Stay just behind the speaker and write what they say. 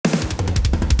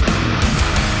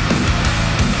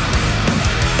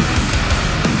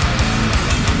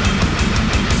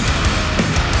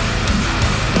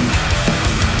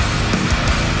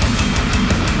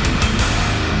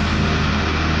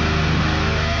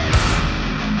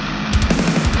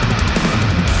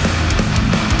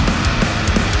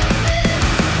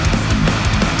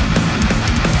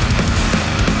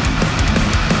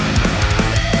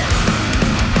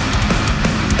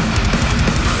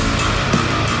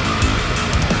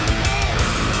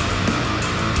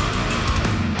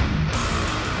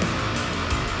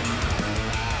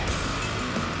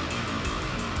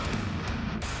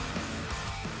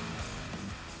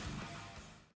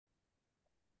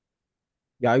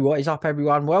Yo, what is up,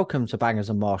 everyone? Welcome to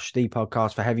Bangers and Mosh, the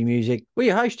podcast for heavy music. We're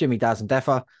your hosts, Jimmy, Daz, and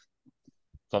Deffer.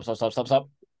 Stop. Round up,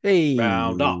 Hey.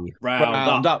 round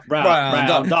Round up, up,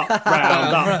 round up, round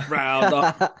up, round. round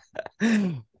up.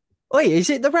 Wait,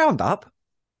 is it the roundup?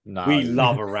 No. We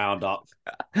love a round up.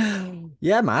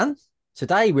 Yeah, man.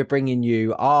 Today we're bringing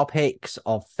you our picks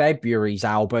of February's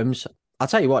albums. I'll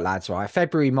tell you what, lads, right?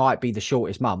 February might be the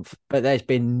shortest month, but there's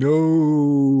been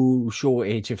no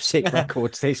shortage of sick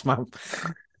records this month.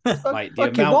 Mate,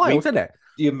 Fucking wild, isn't it?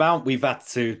 the amount we've had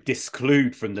to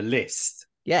disclude from the list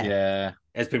Yeah. Yeah.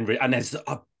 has been, and there's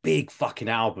a big fucking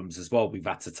albums as well we've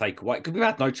had to take away because we've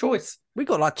had no choice. We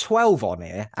got like 12 on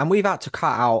here, and we've had to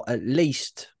cut out at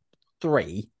least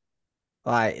 3.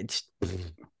 Like, it's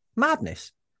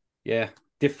madness. Yeah,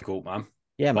 difficult, man.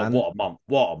 Yeah, But man. what a month.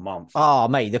 What a month. Oh,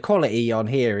 mate, the quality on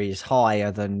here is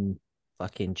higher than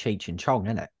fucking Cheech and Chong,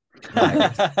 isn't it?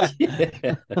 Like,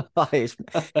 Yeah.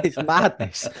 it's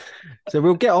madness. So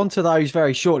we'll get onto those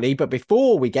very shortly. But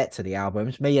before we get to the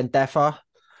albums, me and Deffa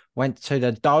went to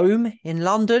the Dome in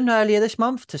London earlier this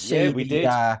month to see Yeah, we did.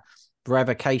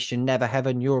 Revocation Never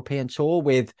Heaven European tour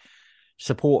with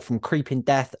support from Creeping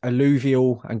Death,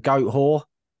 Alluvial, and Goat Whore.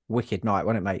 Wicked night,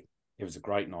 wasn't it, mate? It was a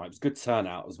great night. It was a good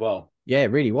turnout as well. Yeah,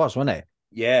 it really was, wasn't it?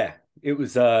 Yeah, it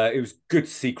was good to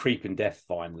see Creeping Death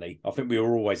finally. I think we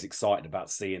were always excited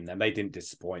about seeing them. They didn't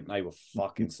disappoint. They were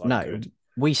fucking so good.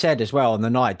 We said as well on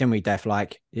the night, didn't we, Def?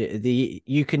 Like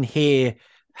you can hear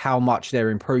how much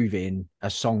they're improving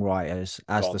as songwriters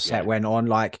as the set went on.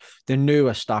 Like the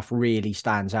newer stuff really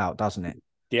stands out, doesn't it?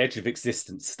 The Edge of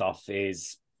Existence stuff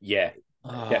is,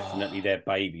 definitely their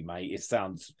baby, mate. It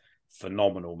sounds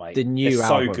phenomenal, mate. The new They're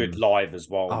album. so good live as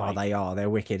well. Oh, mate. they are. They're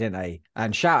wicked, aren't they?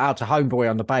 And shout out to Homeboy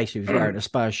on the bass who's wearing a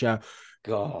Spurs shirt.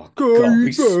 God,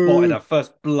 we spotted that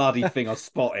first bloody thing I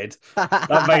spotted.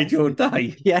 That made your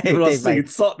day. Yeah, you were did, singing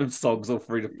mate. Tottenham songs all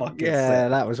through the fucking Yeah, set.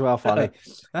 that was well funny.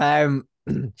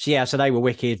 So they were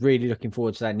wicked. Really looking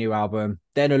forward to that new album.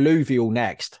 Then Alluvial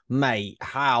next, mate.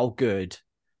 How good?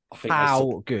 I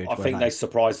think good? I think they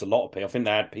surprised a lot of people. I think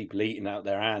they had people eating out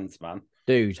their hands, man.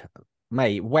 Dude,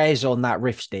 mate, Wes on that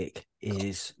riff stick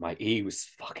is mate, he was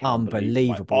fucking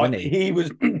unbelievable, wasn't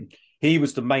he? He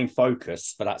was the main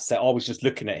focus for that set. I was just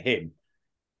looking at him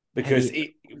because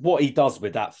what he does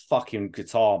with that fucking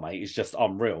guitar, mate, is just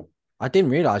unreal. I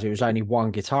didn't realize it was only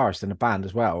one guitarist in the band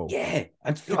as well. Yeah,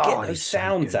 and to get those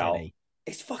sounds out,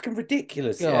 it's fucking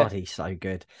ridiculous. God, he's so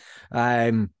good.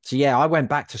 So yeah, I went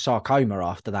back to Sarcoma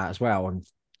after that as well, and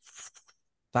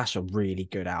that's a really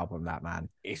good album, that, man.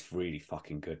 It's really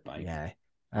fucking good, mate.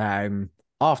 Yeah.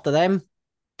 After them,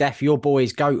 Def, your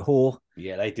boys, Goat Whore.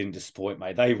 Yeah, they didn't disappoint,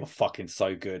 mate. They were fucking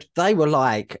so good. They were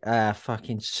like a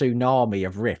fucking tsunami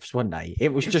of riffs, weren't they?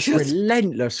 It was just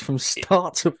relentless from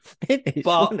start to finish.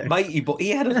 But matey, he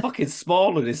had a fucking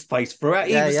smile on his face throughout.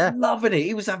 He was loving it.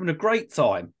 He was having a great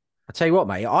time. I tell you what,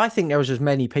 mate, I think there was as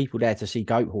many people there to see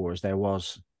Goat Whore as there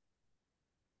was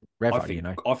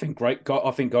Revo, I think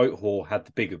Goat Whore had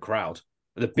the bigger crowd.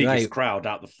 The biggest crowd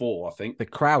out the 4, I think. The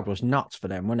crowd was nuts for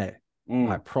them, wasn't it?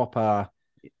 Like proper,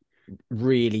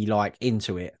 really like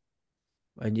into it.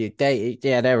 And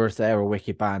they were a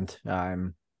wicked band.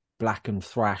 Black and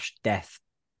thrash death,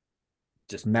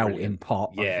 just melting brilliant.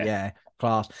 pot.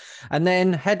 Class. And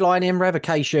then headlining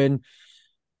Revocation.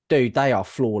 Dude, they are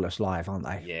flawless live, aren't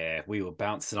they? Yeah, we were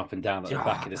bouncing up and down at the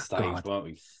back of the stage, weren't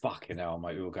we? Fucking hell,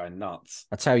 mate, we were going nuts.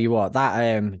 I tell you what,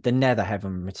 that the Nether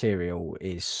Heaven material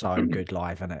is so good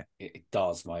live, isn't it? It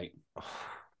does, mate.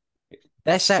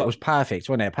 Their set was perfect,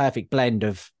 wasn't it? A perfect blend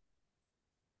of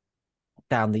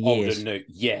down the years. Old and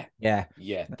new. Yeah.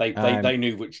 They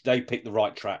knew they picked the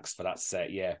right tracks for that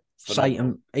set. Yeah.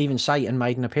 Satan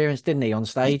made an appearance, didn't he, on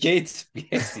stage? He did.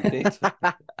 Yes, he did.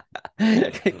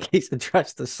 He's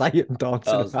addressed the Satan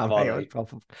dancing about. It was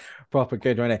proper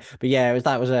good, wasn't it? But yeah,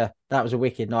 that was a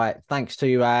wicked night. Thanks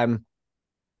to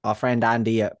our friend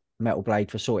Andy at Metal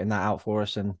Blade for sorting that out for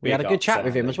us, and we had a good chat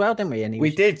with him as well, didn't we? And we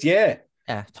did, yeah,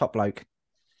 top bloke.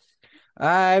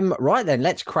 Right then,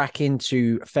 let's crack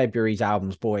into February's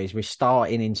albums, boys. We're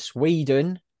starting in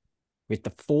Sweden with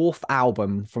the 4th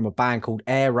album from a band called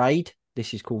Air Raid.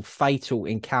 This is called Fatal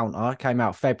Encounter. It came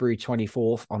out February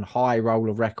 24th on High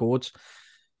Roller Records.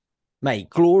 Mate,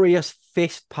 glorious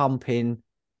fist pumping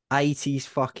 80s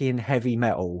fucking heavy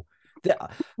metal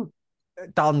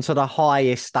done to the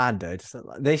highest standards.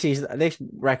 This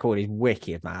record is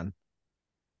wicked, man.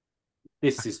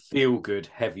 This is feel good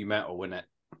heavy metal, isn't it?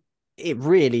 It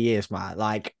really is, man.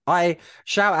 Like, I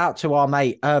shout out to our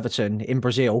mate Everton in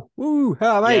Brazil. Woo,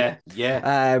 hello, mate.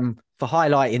 Yeah. For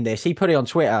highlighting this, he put it on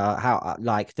Twitter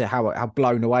how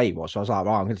blown away he was. So I was like,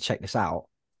 right, I'm going to check this out.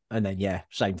 And then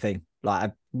same thing.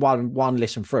 Like one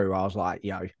listen through, I was like,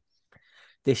 yo,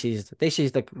 this is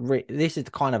the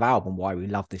kind of album why we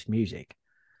love this music.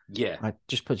 Yeah. It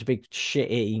just puts a big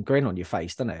shit-eating grin on your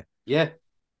face, doesn't it? Yeah.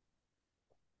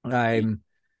 I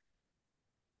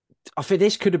think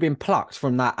this could have been plucked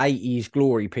from that 80s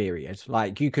glory period.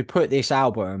 Like, you could put this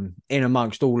album in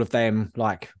amongst all of them,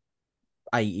 like,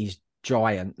 80s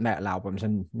giant metal albums,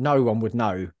 and no one would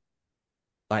know.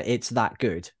 Like, it's that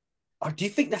good. Do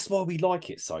you think that's why we like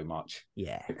it so much?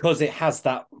 Yeah. Because it has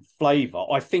that flavour.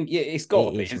 I think it's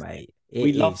got to be, mate.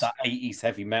 We love that 80s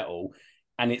heavy metal.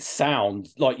 And it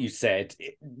sounds, like you said,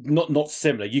 not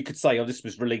similar. You could say, oh, this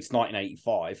was released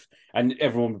 1985. And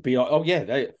everyone would be like, oh,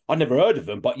 yeah, I never heard of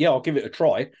them. But yeah, I'll give it a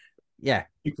try. Yeah.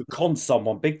 You could con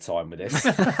someone big time with this.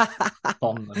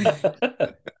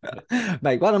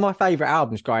 Mate, one of my favourite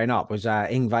albums growing up was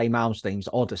Yngwie Malmsteen's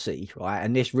Odyssey, right?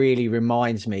 And this really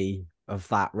reminds me of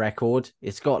that record.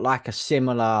 It's got like a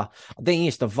similar, I think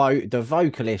it's the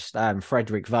vocalist,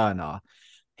 Frederick Werner.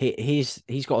 He's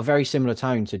got a very similar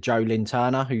tone to Joe Lynn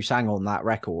Turner, who sang on that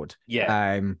record.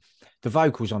 Yeah. The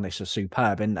vocals on this are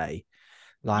superb, aren't they?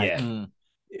 Like,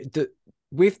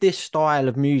 with this style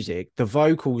of music, the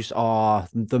vocals are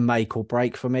the make or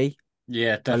break for me.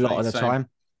 Yeah, definitely. A lot of the time.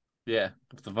 Yeah,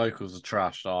 if the vocals are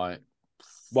trash, well,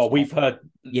 we've heard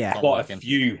quite a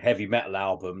few heavy metal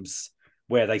albums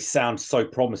where they sound so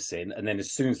promising, and then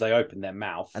as soon as they open their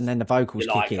mouth, and then the vocals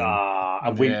kick in.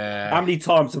 And how many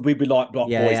times have we been like,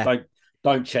 boys,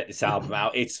 don't check this album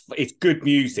out? It's good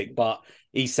music, but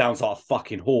he sounds like a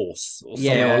fucking horse. Or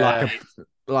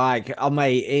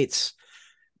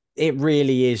it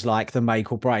really is like the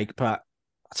make or break. But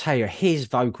I tell you, his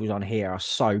vocals on here are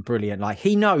so brilliant. Like,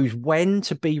 he knows when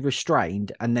to be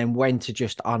restrained and then when to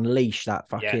just unleash that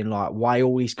fucking like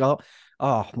wail he's got.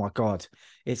 Oh my God.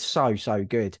 It's so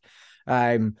good.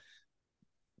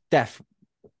 Def,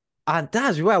 and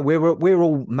as well, we're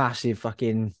all massive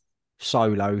fucking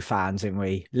solo fans, aren't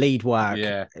we? Lead work.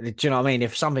 Yeah. Do you know what I mean?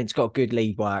 If something's got good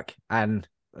lead work, and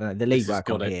the lead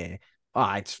work on here,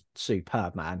 it's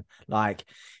superb, man. Like,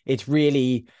 it's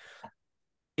really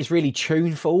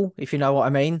tuneful, if you know what I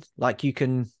mean. Like, you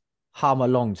can hum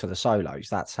along to the solos.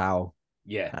 That's how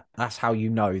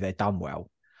you know they're done well.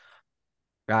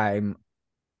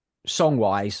 Song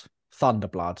wise,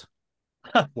 Thunderblood.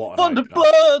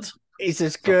 Thunderblood is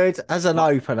as good as an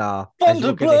opener as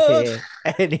you're going to hear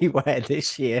anywhere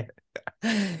this year.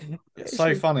 It's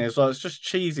so funny as well. It's just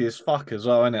cheesy as fuck as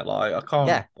well, isn't it? Like,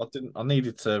 I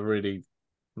needed to really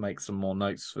make some more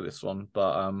notes for this one,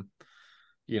 but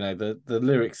the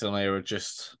lyrics on here are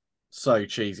just so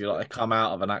cheesy. Like, they come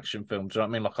out of an action film. Do you know what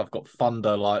I mean? Like, I've got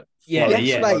thunder, like,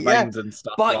 veins and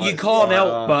stuff. But like, you can't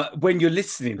help but when you're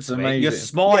listening to it, you're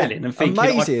smiling and thinking,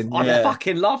 amazing. I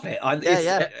fucking love it.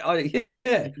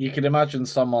 You can imagine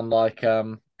someone like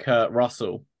Kurt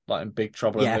Russell, like in Big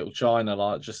Trouble in Little China,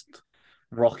 like just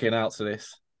rocking out to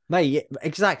this. Mate,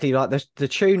 exactly. Like the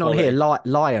tune on here,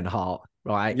 Lionheart,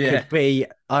 right? Could be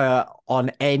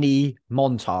on any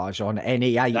montage, on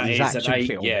any 80s action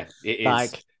film. Yeah, it is.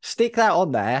 Like, stick that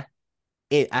on there,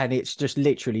 and it's just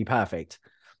literally perfect.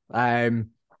 The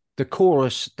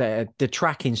chorus, the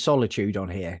track in Solitude on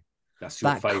here, that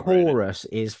favorite, chorus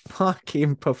is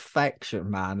fucking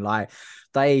perfection, man. Like,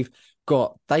 they've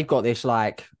got this,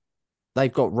 like,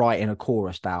 they've got writing a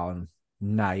chorus down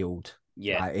nailed.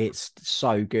 Yeah, like, it's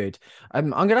so good.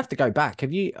 I'm gonna have to go back.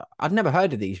 I've never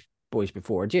heard of these boys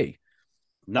before. Had you?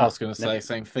 No, I was gonna say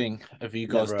same thing. Have you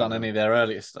guys done any of their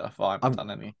earlier stuff? I haven't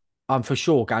done any. I'm for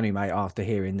sure going to, mate, after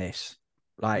hearing this.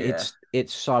 Like,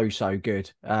 it's so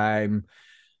good. I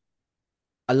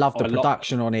love the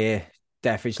production on here.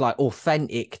 Def, it's like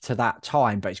authentic to that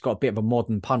time, but it's got a bit of a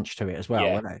modern punch to it as well,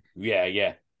 isn't it?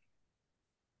 Yeah.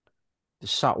 The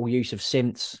subtle use of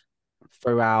synths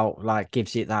throughout, like,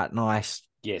 gives it that nice.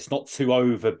 Yeah, it's not too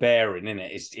overbearing, in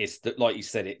it. It's like you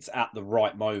said, it's at the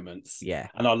right moments. Yeah,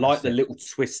 and I like the little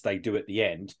twist they do at the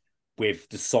end with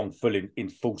the song in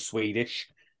full Swedish.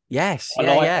 Yes, I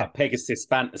like that Pegasus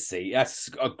Fantasy. That's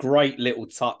a great little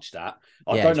touch. That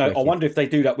I don't know. Wicked. I wonder if they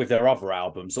do that with their other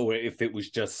albums or if it was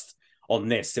just on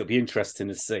this. It'll be interesting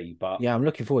to see. But yeah, I'm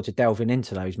looking forward to delving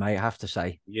into those, mate. I have to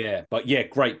say. Yeah, but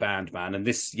great band, man. And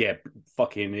this,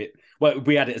 fucking it. Well,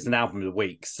 we had it as an album of the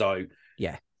week, so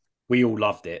yeah, we all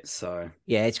loved it. So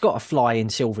yeah, it's got a flying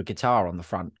silver guitar on the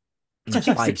front. That's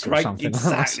great,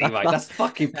 exactly, mate. That's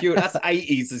fucking pure. That's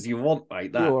 80s as you want,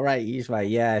 mate. That. Pure 80s, mate.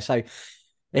 Yeah, so.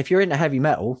 If you're into heavy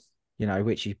metal,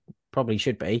 which you probably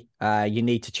should be, you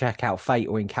need to check out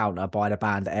Fatal Encounter by the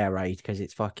band Air Raid, because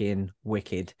it's fucking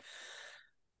wicked.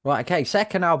 Right, okay,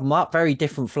 second album up, very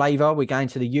different flavour. We're going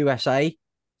to the USA.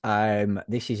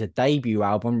 This is a debut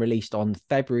album released on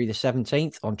February the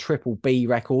 17th on Triple B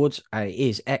Records. It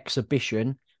is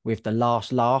Exhibition with The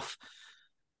Last Laugh.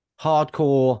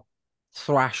 Hardcore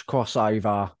thrash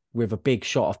crossover with a big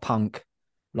shot of punk.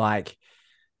 Like,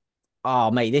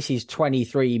 oh, mate, this is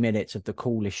 23 minutes of the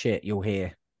coolest shit you'll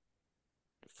hear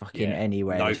fucking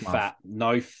anywhere.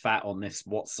 No fat on this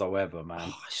whatsoever, man.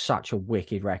 Oh, such a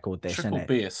wicked record, this, Triple isn't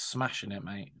B is smashing it,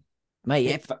 mate. Mate,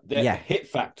 Hit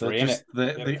Factory, innit?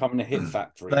 They're becoming a hit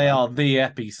factory. They are the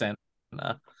epicenter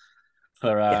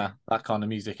for that kind of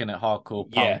music, innit?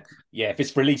 Hardcore punk. Yeah. If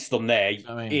it's released on there,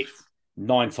 it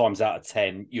 9 times out of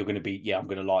 10, you're going to be, I'm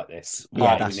going to like this.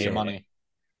 Yeah, that's the money.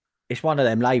 It's one of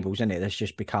them labels, isn't it? That's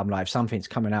just become like, if something's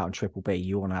coming out on Triple B,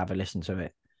 you want to have a listen to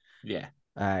it. Yeah.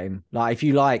 Like if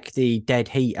you like the Dead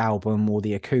Heat album or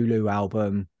the Akulu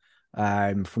album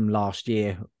from last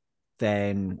year,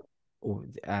 then or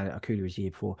Akulu was the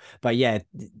year before. But yeah,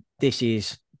 this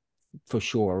is for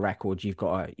sure a record you've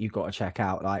got to check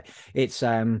out. Like it's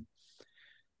kind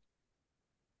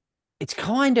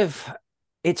of,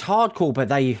 it's hardcore, but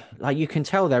they like, you can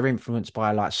tell they're influenced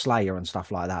by like Slayer and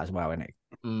stuff like that as well, isn't it?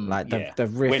 Like the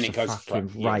riffs are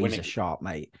fucking razor sharp,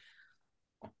 mate.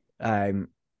 But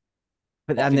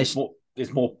then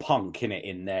there's more punk in it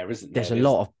in there, isn't there?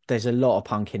 There's a lot of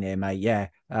punk in here, mate. Yeah.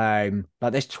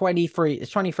 Like it's 23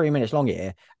 minutes long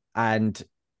here, and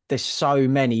there's so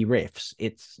many riffs.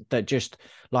 It's that just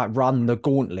like run the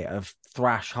gauntlet of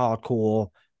thrash, hardcore.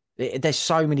 There's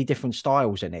so many different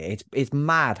styles in it. It's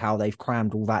mad how they've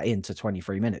crammed all that into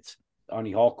 23 minutes.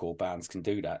 Only hardcore bands can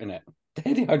do that, isn't it?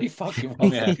 They're the only fucking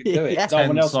ones that can do it. Yeah.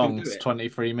 10 songs,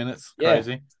 23 minutes.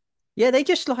 Crazy. Yeah, they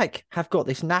just like have got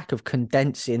this knack of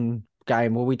condensing,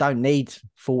 going, well, we don't need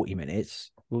 40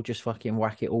 minutes. We'll just fucking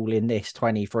whack it all in this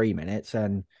 23 minutes,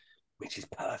 and which is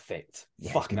perfect.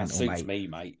 Yeah, fucking that suits me,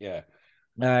 mate. Yeah.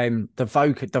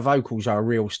 The vocals are a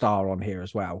real star on here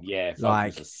as well. Yeah,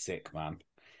 vocals are sick, man.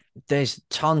 There's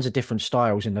tons of different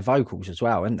styles in the vocals as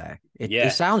well, isn't there?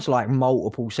 It sounds like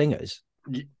multiple singers.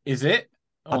 Is it?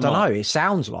 I don't know. It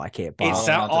sounds like it, but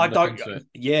I don't know.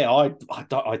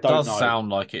 It does sound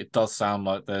like it. It does sound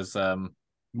like there's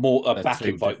more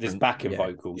backing vocals. There's backing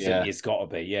vocals. Yeah. It's got to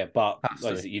be. But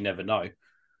you never know.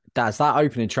 That's that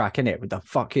opening track, in it, with the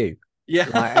 "fuck you." Yeah,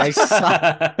 like,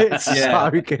 it's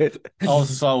so good. I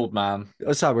was sold, man.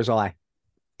 So was I.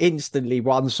 Instantly,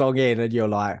 one song in, and you're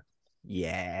like,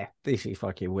 "Yeah, this is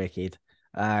fucking wicked."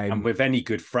 And with any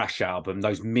good thrash album,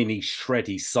 those mini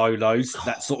shreddy solos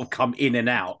that sort of come in and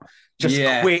out, just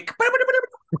quick,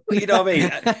 you know what I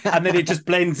mean? And then it just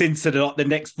blends into the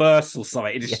next verse or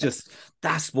something. It's just,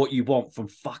 that's what you want from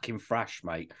fucking thrash,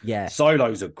 mate. Yeah.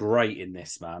 Solos are great in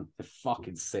this, man. They're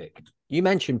fucking sick. You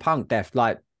mentioned punk, Def.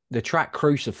 Like the track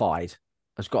Crucified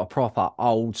has got a proper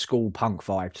old school punk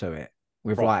vibe to it,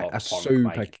 with proper like a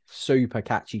super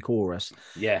catchy chorus.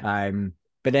 Yeah.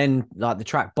 But then, like, the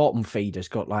track Bottom Feeder's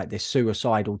got like this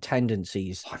suicidal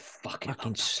tendencies. I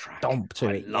fucking stomp to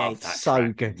it. Love it's so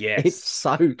track. good. Yes. It's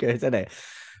so good, isn't it?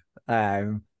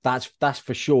 That's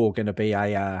for sure going to be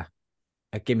a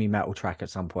Gimme Metal track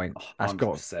at some point. That's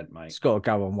 100%, mate. It's got to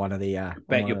go on one of the.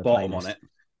 Bet your bottom on it.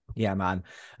 Yeah, man.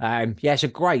 It's a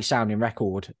great sounding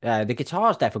record. The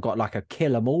guitars definitely got like a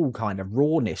kill 'em all kind of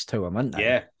rawness to them, haven't they?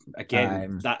 Yeah.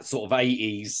 Again, that sort of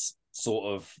 80s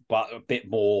sort of, but a bit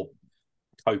more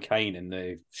cocaine in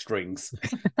the strings.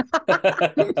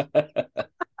 The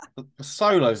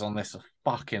solos on this are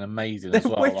fucking amazing as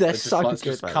well. They're so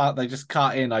good. They just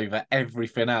cut in over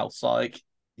everything else. Like,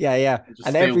 yeah.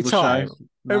 And every time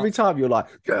you're like,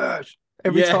 yes.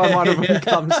 Every time one of them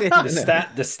comes in.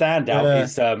 The standout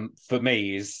is for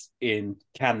me is in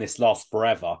Can This Last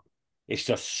Forever? It's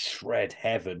just shred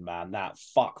heaven, man. That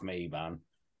fuck me, man.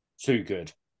 Too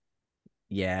good.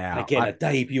 Yeah. And again, a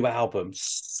debut album,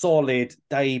 solid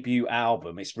debut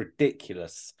album. It's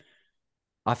ridiculous.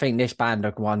 I think this band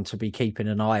are one to be keeping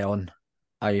an eye on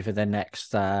over the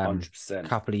next 100%.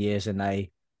 Couple of years, and they're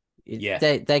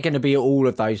going to be at all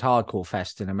of those hardcore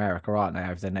fests in America, aren't they,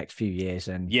 over the next few years?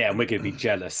 And we're going to be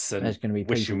jealous and there's going to be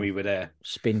wishing we were there,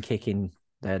 spin kicking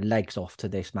their legs off to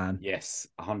this, man. Yes,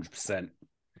 100%.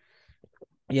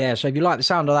 Yeah, so if you like the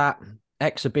sound of that,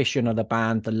 Exhibition of the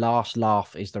band, The Last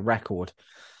Laugh is the record.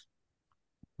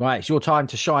 Right, it's your time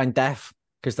to shine, Def,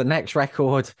 because the next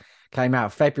record came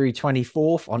out February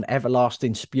 24th on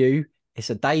Everlasting Spew.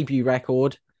 It's a debut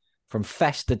record from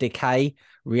Festa Decay,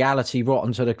 Reality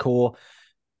Rotten to the Core,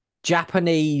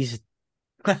 Japanese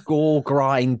gore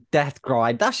grind, death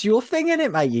grind. That's your thing, isn't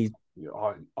it, mate?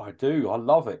 I do. I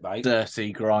love it, mate.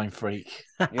 Dirty grind freak.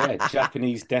 Yeah,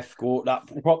 Japanese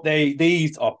deathcore.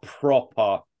 These are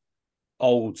proper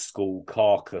old school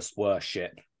carcass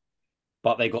worship.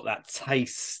 but they got that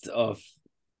taste of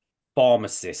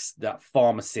pharmacist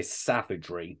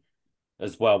savagery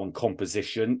as well, and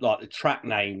composition. Like the track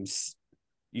names,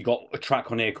 you got a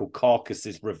track on here called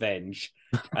Carcass's Revenge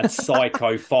and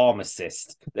Psycho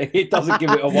Pharmacist. It doesn't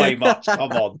give it away much.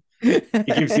 Come on. It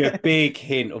gives you a big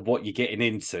hint of what you're getting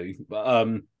into. But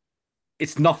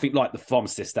it's nothing like the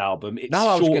Pharmacist album. It's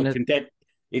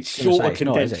shorter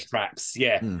condensed tracks.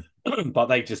 Yeah. But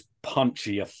they just punch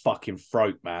your fucking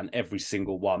throat, man, every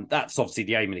single one. That's obviously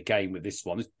the aim of the game with this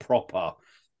one. It's proper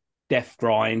death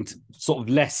grind, sort of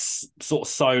less sort of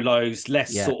solos,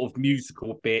 less sort of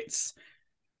musical bits.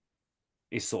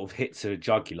 It sort of hits a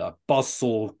jugular.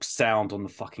 Buzzsaw sound on the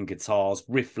fucking guitars,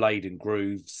 riff-laden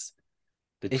grooves.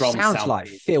 The drum sounds like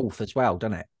filth as well,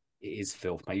 doesn't it? It is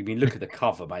filth, mate. I mean, look at the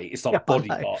cover, mate. It's like body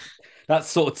part. That's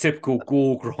sort of typical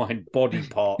gore grind body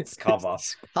parts cover.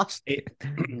 It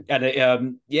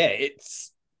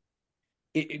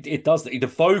does.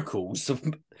 The vocals,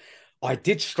 I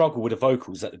did struggle with the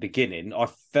vocals at the beginning. I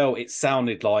felt it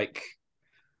sounded like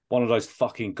one of those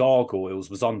fucking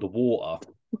gargoyles was underwater.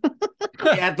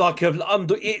 It had like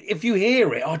if you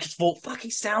hear it, I just thought, fuck, he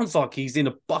sounds like he's in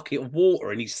a bucket of water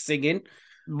and he's singing.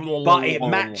 But it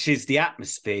matches the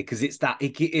atmosphere because it's that.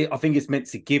 I think it's meant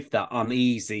to give that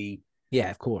uneasy,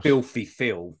 of course, filthy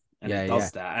feel, and it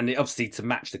does that. And it obviously to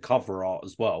match the cover art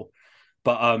as well.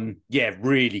 But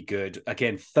really good.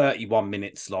 Again, 31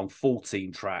 minutes long,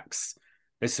 14 tracks.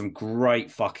 There's some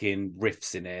great fucking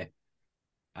riffs in here.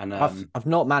 And I've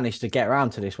not managed to get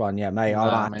around to this one yet, mate.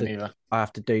 I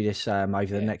have to do this over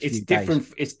the next few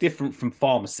days. It's different from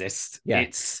Pharmacist. Yeah.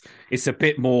 It's a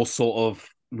bit more sort of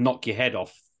knock your head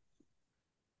off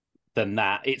than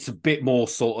that. It's a bit more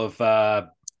sort of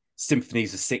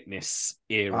Symphonies of Sickness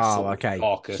era. Oh, okay.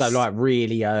 So like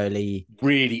really early.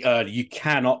 You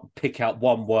cannot pick out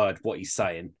one word what he's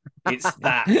saying. It's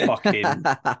that fucking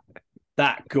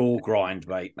that gore grind,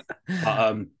 mate.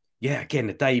 But, again,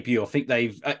 the debut. I think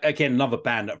they've another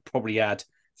band that probably had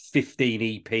 15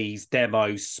 EPs,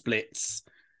 demos, splits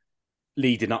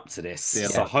leading up to this. Yeah,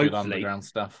 so hopefully underground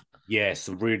stuff. Yeah,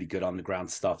 some really good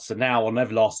underground stuff. So now on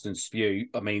Everlasting Dispute,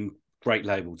 I mean, great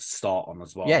label to start on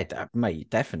as well. Yeah, mate,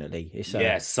 definitely.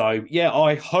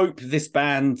 I hope this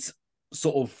band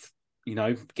sort of,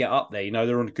 get up there.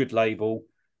 They're on a good label.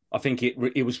 I think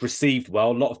it was received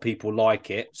well. A lot of people like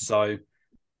it. So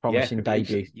promising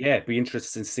debut. Be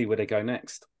interested to see where they go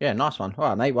next. Yeah, nice one. All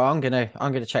right, mate. Well, I'm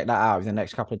gonna check that out in the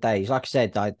next couple of days. Like I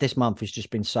said, this month has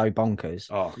just been so bonkers.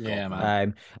 Oh, yeah,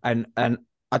 man. And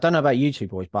I don't know about you two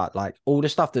boys, but like all the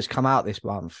stuff that's come out this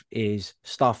month is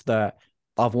stuff that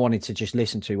I've wanted to just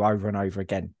listen to over and over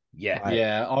again.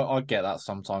 Yeah, I get that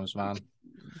sometimes, man.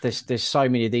 There's so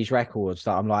many of these records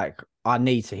that I'm like, I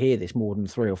need to hear this more than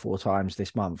 3 or 4 times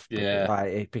this month.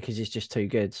 Yeah, because it's just too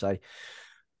good. So.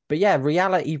 But yeah,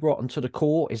 Reality Rotten to the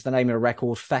Core is the name of the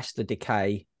record. Fester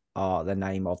Decay are the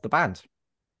name of the band.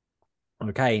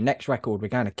 Okay, next record, we're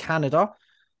going to Canada.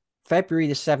 February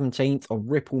the 17th on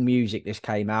Ripple Music, this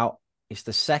came out. It's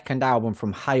the second album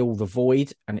from Hail the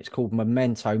Void, and it's called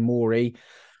Memento Mori.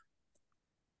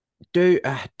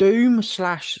 Doom/stoner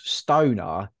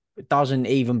doesn't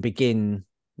even begin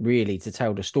really to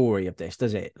tell the story of this,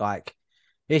 does it? Like,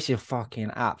 this is a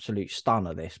fucking absolute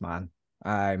stunner, this, man.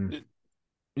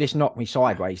 This knocked me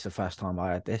sideways the first time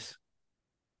I heard this.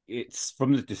 It's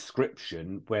from the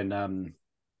description when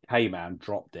Hey-Man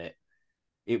dropped it.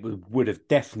 It would have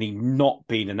definitely not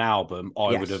been an album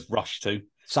I would have rushed to.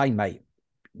 Same, mate.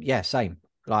 Yeah, same.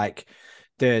 Like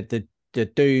the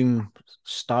Doom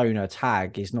stoner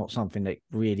tag is not something that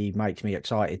really makes me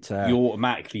excited to. You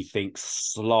automatically think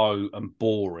slow and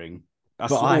boring.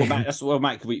 That's what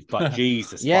automatically. But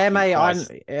Jesus, yeah, mate.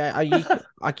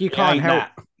 You can't help.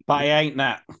 But it ain't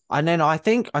that. And then I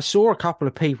think I saw a couple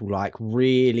of people like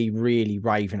really, really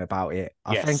raving about it.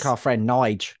 I think our friend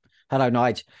Nige, hello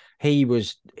Nige, he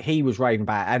was raving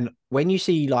about it. And when you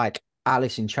see like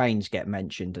Alice in Chains get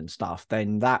mentioned and stuff,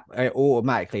 then that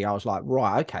automatically I was like,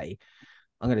 right, okay,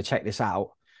 I'm going to check this out.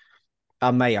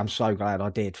 And mate, I'm so glad I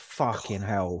did. Fucking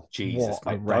hell. Jesus,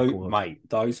 mate.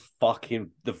 Those fucking,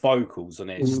 the vocals on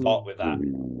it, start with that.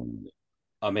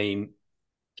 I mean,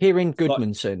 Kieran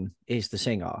Goodmanson is the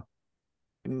singer.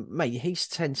 Mate, he's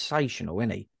sensational,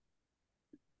 isn't he?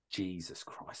 Jesus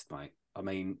Christ, mate. I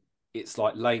mean, it's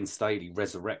like Lane Staley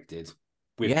resurrected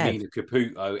with Nina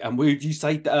Caputo. And would you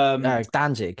say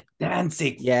Danzig?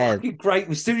 Danzig. Yeah. Fucking great.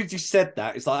 As soon as you said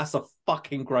that, it's like, that's a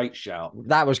fucking great shout.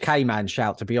 That was K-Man's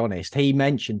shout, to be honest. He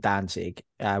mentioned Danzig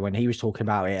when he was talking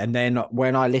about it. And then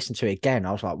when I listened to it again,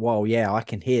 I was like, whoa, yeah, I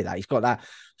can hear that. He's got that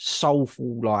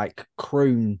soulful, like,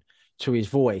 croon to his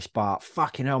voice, but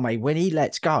fucking hell, mate, when he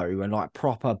lets go and like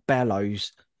proper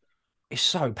bellows, it's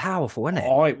so powerful, isn't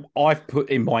it? I've put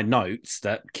in my notes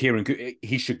that Kieran,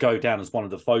 he should go down as one of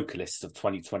the vocalists of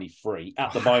 2023.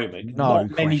 At the moment, No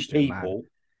question, man.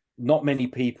 Not many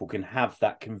people can have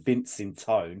that convincing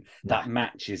tone that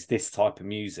matches this type of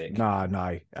music.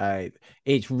 No.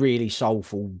 It's really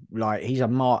soulful. Like he's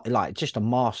just a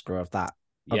master of that,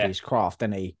 of his craft,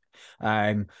 isn't he?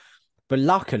 But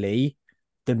luckily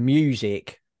the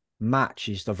music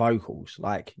matches the vocals.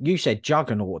 Like you said,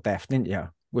 Juggernaut Death, didn't you?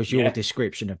 Was your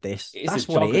description of this? That's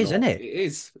what it is, isn't it? It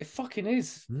is. It fucking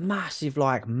is. Massive,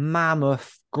 like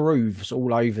mammoth grooves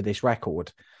all over this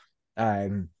record.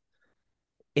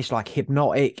 It's like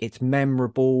hypnotic. It's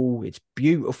memorable. It's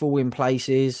beautiful in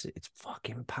places. It's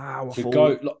fucking powerful.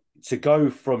 To go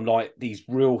from like these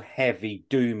real heavy,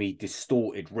 doomy,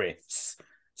 distorted riffs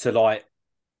to like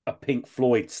a Pink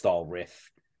Floyd style riff.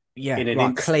 Yeah, in an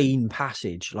like clean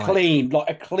passage, like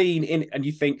a clean in, and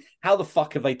you think, how the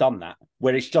fuck have they done that?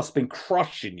 Where it's just been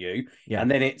crushing you,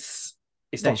 and then it's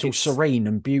all serene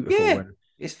and beautiful. Yeah, and,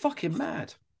 it's fucking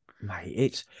mad, mate.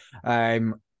 It's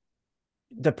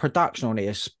the production on it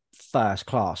is first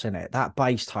class, isn't it? That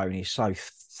bass tone is so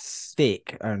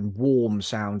thick and warm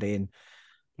sounding.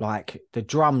 Like the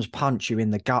drums punch you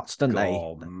in the guts, don't they?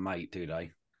 Oh, mate, do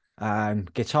they?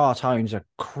 Guitar tones are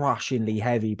crushingly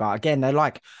heavy, but again, they're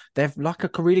like a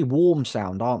really warm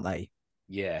sound, aren't they?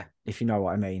 Yeah, if you know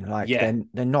what I mean. Like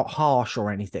they're not harsh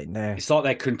or anything. It's like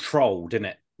they're controlled, isn't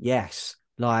it? Yes.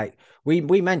 Like we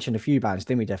mentioned a few bands,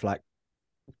 didn't we, Def? Like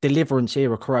Deliverance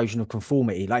era, Corrosion of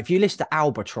Conformity. Like if you listen to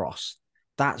Albatross,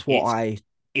 that's what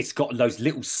it's got those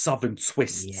little southern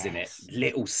twists in it.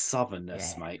 Little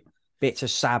southernness, mate. Bits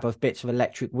of Sabbath, bits of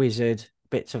Electric Wizard,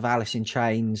 bits of Alice in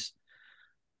Chains.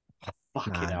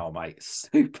 Fucking hell, mate.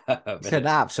 Superb. It's an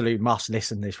absolute must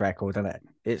listen, this record, isn't it?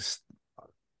 It's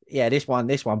this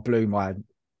one blew my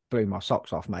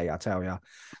socks off, mate, I tell you.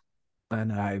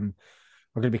 And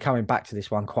we're going to be coming back to this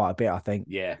one quite a bit, I think.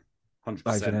 Yeah, 100%.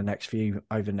 Over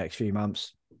the next few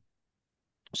months.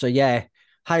 So yeah,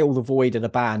 Hail the Void of the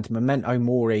band. Memento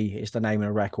Mori is the name of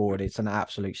the record. It's an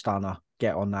absolute stunner.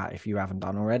 Get on that if you haven't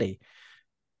done already.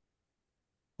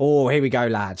 Oh, here we go,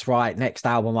 lads. Right, next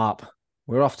album up.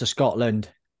 We're off to Scotland.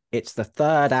 It's the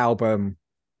third album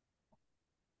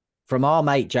from our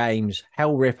mate James,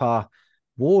 Hell Ripper,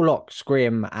 Warlock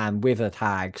Scrim, and Withered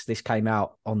Hags. This came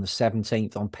out on the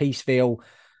 17th on Peaceville.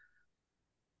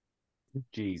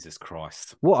 Jesus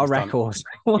Christ. What a record.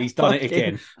 He's done it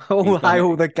again. Oh,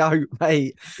 hail the goat,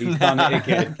 mate. He's done it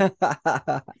again.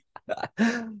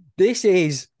 This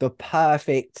is the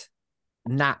perfect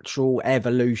natural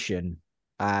evolution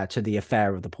to the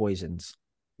Affair of the Poisons.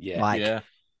 Yeah.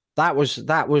 That was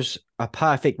a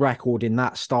perfect record in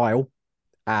that style.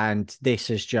 And this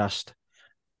has just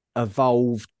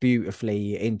evolved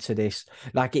beautifully into this.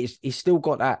 Like it's still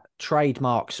got that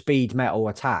trademark speed metal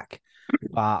attack,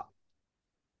 but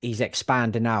he's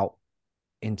expanding out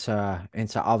into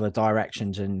other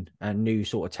directions and new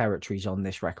sort of territories on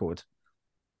this record.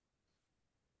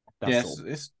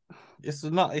 It's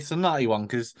a nutty one,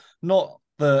 because not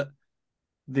that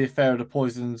the Affair of the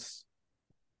Poisons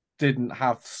didn't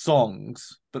have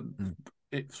songs, but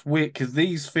it's weird because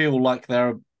these feel like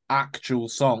they're actual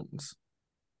songs.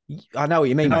 I know what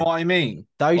you mean. You know what I mean?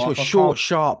 Those were short,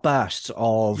 sharp bursts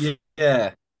of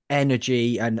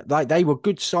energy, and like they were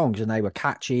good songs and they were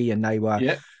catchy and they were.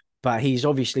 Yeah. But he's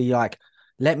obviously like,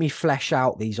 let me flesh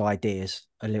out these ideas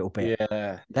a little bit.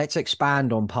 Yeah. Let's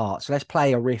expand on parts. Let's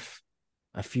play a riff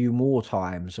a few more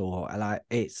times, or like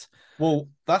it's. Well,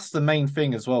 that's the main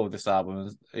thing as well with this album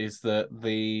is that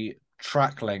the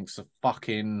track lengths are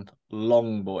fucking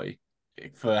long, boy.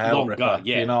 For Hell Ripper,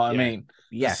 you know what I mean?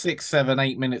 Yeah, 6, 7,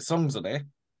 8 minute songs are there.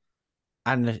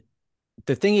 And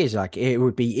the thing is, like, it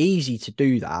would be easy to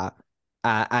do that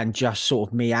and just sort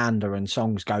of meander and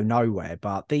songs go nowhere.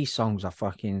 But these songs are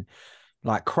fucking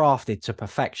like crafted to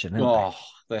perfection. Oh,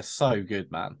 they're so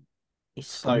good, man. It's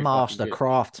so the master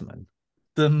craftsman.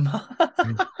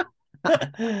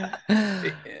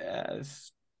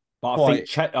 Yes. But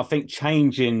I think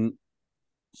changing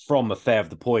from Affair of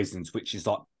the Poisons, which is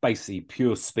like basically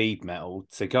pure speed metal,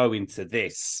 to go into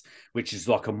this, which is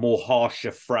like a more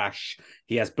harsher thrash.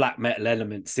 He has black metal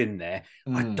elements in there.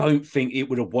 I don't think it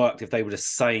would have worked if they were the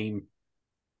same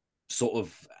sort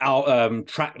of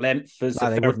track length as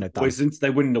Affair of the Poisons. They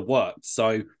wouldn't have worked.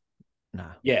 So,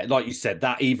 yeah, like you said,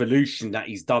 that evolution that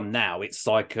he's done now, it's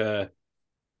like a.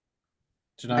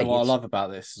 Do you know what I love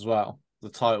about this as well? The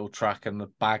title track and the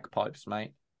bagpipes,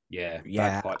 mate. Yeah,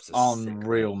 bagpipes are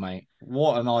unreal, mate.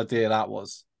 What an idea that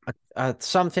was.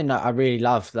 Something that I really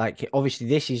love, like obviously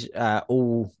this is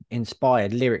all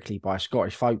inspired lyrically by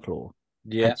Scottish folklore.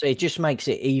 Yeah. So it just makes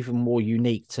it even more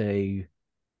unique to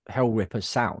Hellripper's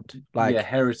sound. Like, yeah,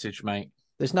 heritage, mate.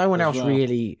 There's no one else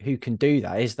really who can do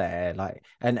that, is there? Like,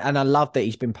 and I love that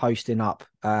he's been posting up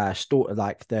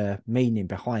like the meaning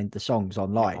behind the songs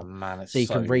online. Oh man, it's so you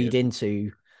can read good.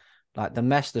 into like the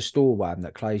Mess the Storeworm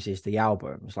that closes the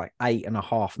album. It's like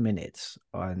 8.5 minutes,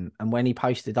 and when he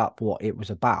posted up what it was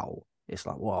about, it's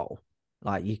like, whoa!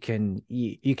 Like you can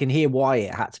hear why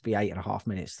it had to be 8.5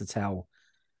 minutes to tell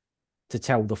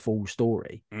the full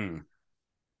story.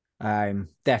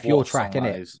 Def, your track in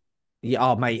it.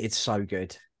 Yeah, oh mate, it's so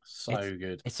good.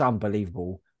 Good. It's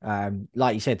unbelievable.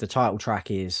 Like you said, the title track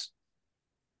is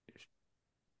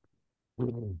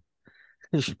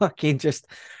it's fucking just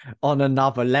on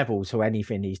another level to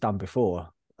anything he's done before.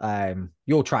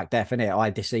 Your track, definite, I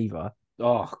Deceiver.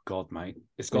 Oh god, mate,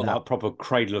 it's got that proper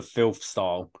Cradle of Filth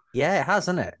style. Yeah, it has,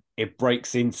 hasn't it? It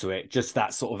breaks into it, just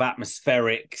that sort of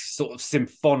atmospheric, sort of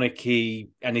symphonic-y,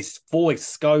 and his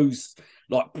voice goes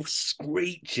like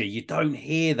screechy. You don't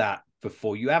hear that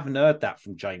before. You haven't heard that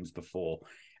from James before,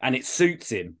 and it suits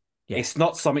him. Yeah. It's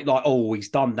not something like, oh, he's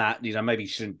done that, maybe he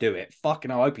shouldn't do it. Fucking,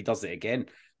 I hope he does it again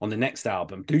on the next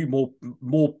album. Do more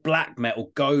black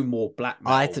metal. Go more black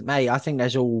metal. I think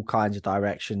there's all kinds of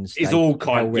directions. It's all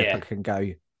kind. Ripper can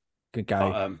go.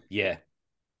 Yeah.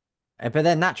 But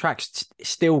then that track's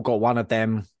still got one of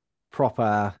them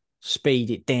proper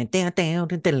speed it down.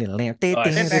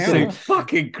 It's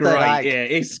fucking great. Like, yeah,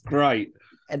 it's great.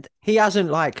 And he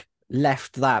hasn't like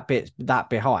left that bit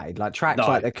behind. Like tracks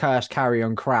like the Cursed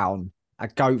Carrion Crown, a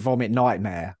Goat Vomit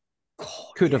Nightmare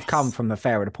could have come from the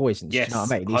Fair of the Poisons. Yes, you know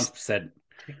what I mean? 100%.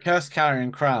 Cursed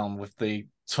Carrion Crown with the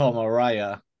Tom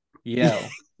Araya yell.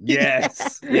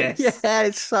 Yes. Yeah,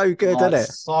 it's so good, isn't it?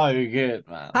 So good,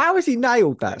 man. How has he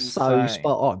nailed that so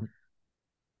spot on?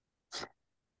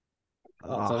 I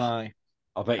don't know.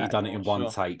 I bet he done it in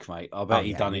one take, mate. I bet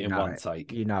he done it in one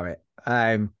take. You know it.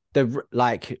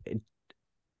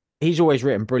 He's always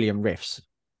written brilliant riffs,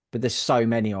 but there's so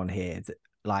many on here that,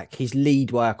 like, his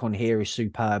lead work on here is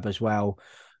superb as well.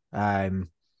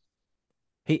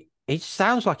 He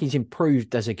sounds like he's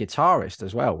improved as a guitarist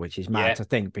as well, which is mad to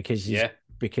think because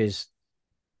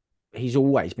he's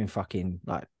always been fucking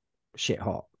like shit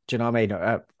hot. Do you know what I mean?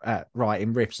 At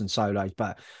writing riffs and solos,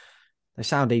 but they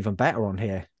sound even better on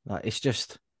here. Like, it's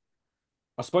just,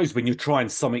 I suppose when you're trying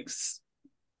something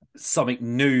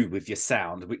new with your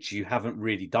sound, which you haven't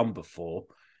really done before,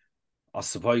 I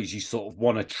suppose you sort of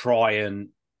want to try and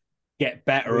get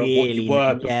better at what you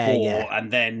were before, and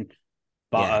then.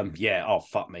 But oh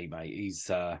fuck me, mate. He's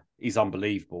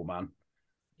unbelievable, man.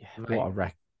 Yeah, what a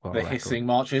wreck. The hissing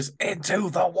marches into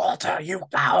the water you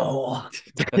go.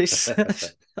 It's so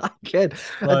good.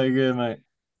 So good, mate.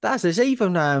 There's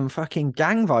even fucking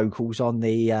gang vocals on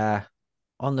the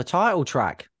title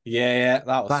track. Yeah,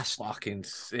 that's fucking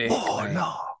sick.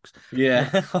 Locks.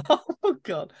 Yeah. Oh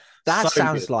god. That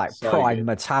sounds like prime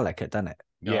Metallica, doesn't it?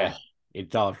 Yeah, it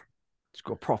does. It's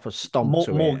got a proper stomp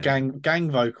to it. More gang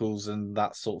vocals and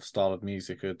that sort of style of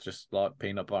music are just like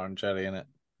peanut butter and jelly in it.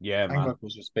 Yeah, gang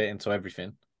vocals just bit into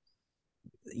everything.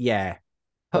 Yeah.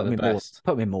 Put them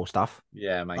in more stuff.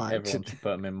 Yeah, mate. Like, everyone should put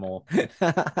them in more.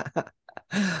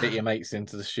 Get your mates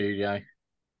into the studio.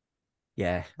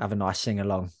 Yeah, have a nice sing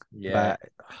along. Yeah. But,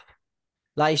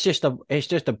 like, it's just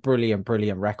a brilliant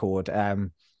record.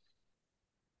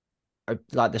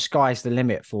 Like, the sky's the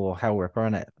limit for Hellripper,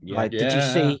 isn't it? Yeah. Like, did you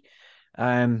see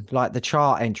like the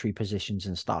chart entry positions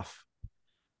and stuff?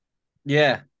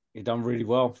 Yeah, he done really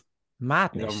well.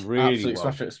 Madness. He done really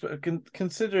well. But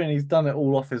considering he's done it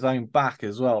all off his own back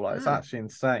as well, like, it's actually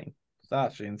insane. It's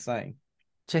actually insane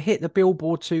to hit the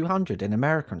Billboard 200 in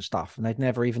America and stuff, and they'd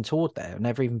never even toured there,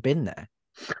 never even been there.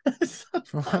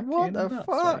 What the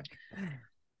fuck,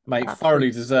 mate?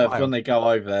 Thoroughly deserved. When they go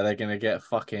over there, they're gonna get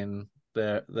fucking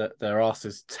their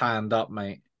asses tanned up,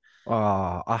 mate.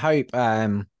 Oh, I hope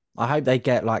they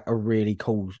get like a really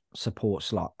cool support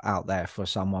slot out there for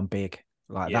someone big.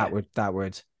 Like, that would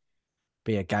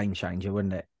be a game changer,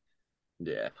 wouldn't it?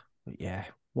 Yeah.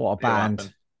 What a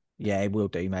band. Yeah, it will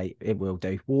do, mate. It will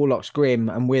do. Warlock's Grim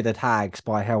and Withered Hags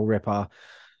by Hellripper.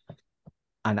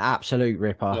 An absolute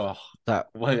ripper. An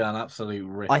absolute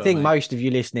ripper. I think most of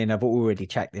you listening have already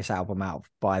checked this album out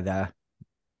by the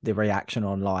reaction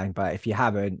online, but if you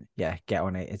haven't, get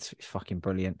on it. It's fucking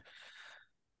brilliant.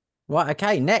 Right,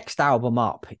 okay, next album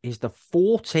up is the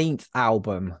 14th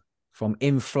album from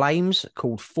In Flames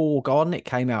called Foregone. It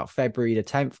came out February the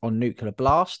 10th on Nuclear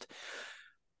Blast.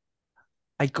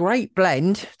 A great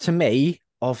blend to me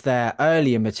of their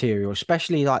earlier material,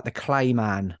 especially like the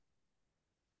Clayman.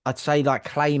 I'd say like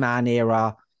Clayman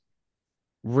era,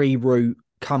 Reroute,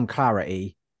 Come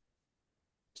Clarity.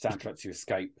 Soundtrack to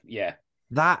Escape, yeah.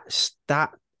 That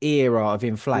era of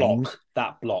In Flames.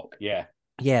 That block, yeah.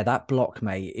 Yeah, that block,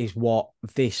 mate, is what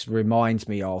this reminds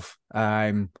me of.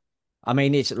 I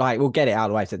mean, it's like, we'll get it out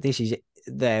of the way. So this is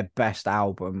their best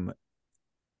album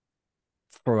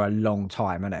for a long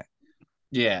time, isn't it?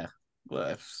 Yeah, well,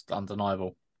 it's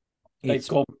undeniable. They've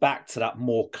gone back to that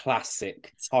more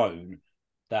classic tone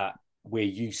that we're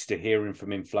used to hearing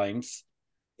from In Flames.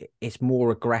 It's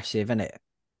more aggressive, isn't it?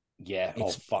 Yeah.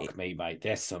 Fuck me, mate.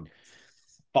 There's some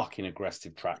fucking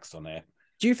aggressive tracks on there.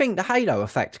 Do you think the Halo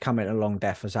effect coming along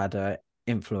Death has had an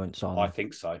influence on? I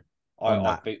think so.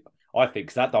 I think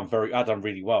because that done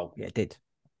really well. Yeah, it did.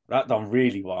 That done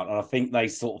really well, and I think they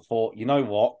sort of thought, you know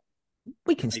what,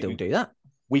 we can still do that.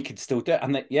 We can still do it,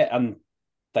 and and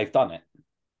they've done it.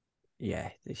 Yeah,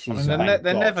 this is. I mean,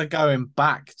 they're never going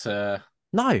back to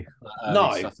no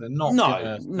stuff. They're not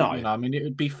no. You know, I mean, it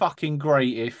would be fucking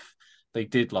great if they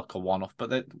did like a one-off,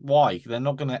 but why? They're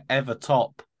not going to ever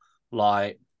top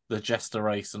like the Jester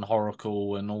Race and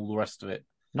Horacle and all the rest of it.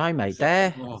 No, mate,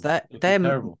 they're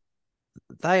terrible.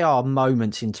 They are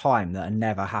moments in time that are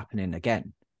never happening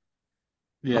again.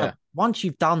 Yeah. Like, once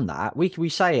you've done that, we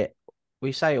say it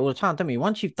all the time, don't we?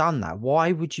 Once you've done that,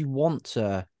 why would you want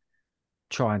to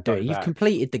try and do it? You've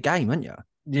completed the game, haven't you?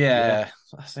 Yeah,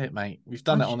 that's it, mate. We've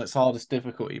done it on its hardest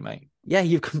difficulty, mate. Yeah,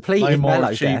 you've completed no more Mellow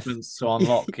achievements Death. to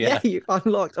unlock. Yeah. You've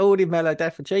unlocked all the Mellow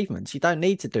Death achievements. You don't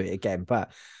need to do it again.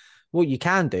 But what you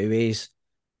can do is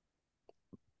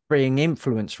bring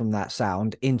influence from that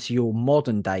sound into your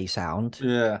modern day sound.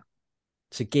 Yeah.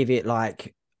 To give it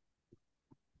like,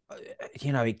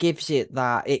 you know, it gives it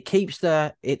that, it keeps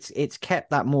it's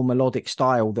kept that more melodic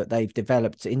style that they've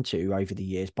developed into over the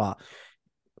years, but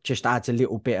just adds a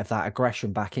little bit of that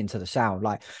aggression back into the sound.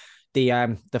 Like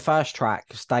the first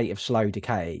track, State of Slow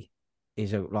Decay,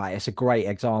 is it's a great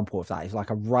example of that. It's like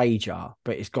a rager,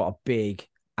 but it's got a big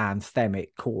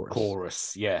anthemic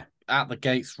chorus. Yeah. At the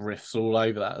Gates riffs all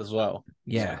over that as well.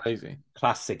 Yeah. It's crazy.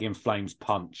 Classic In Flames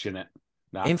punch, innit?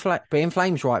 Nah. But In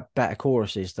Flames write better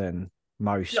choruses than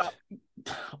most. Yeah.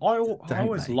 I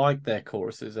always like their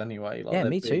choruses anyway. Like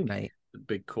me too, mate. The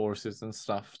big choruses and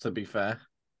stuff, to be fair.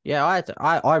 Yeah,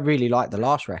 I really like the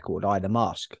last record, I the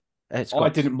Mask. I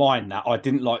didn't mind that. I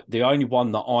didn't like, the only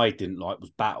one that I didn't like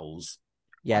was Battles.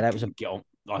 Yeah, that was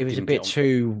it was a bit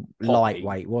too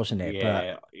lightweight, wasn't it?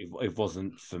 Yeah, but it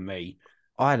wasn't for me.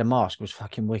 I the Mask was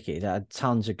fucking wicked. It had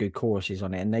tons of good choruses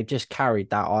on it, and they've just carried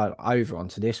that over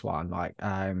onto this one. Like,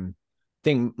 I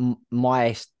think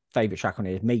my favorite track on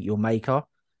it is Meet Your Maker.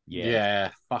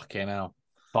 Yeah, fucking hell,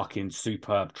 fucking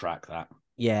superb track that.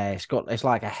 Yeah, it's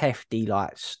like a hefty,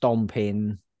 like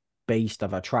stomping beast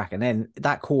of a track, and then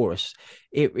that chorus,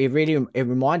 it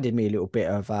reminded me a little bit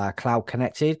of Cloud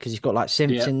Connected, because he's got like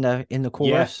synths in the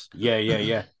chorus.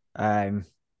 Yeah.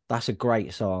 That's a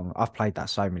great song. I've played that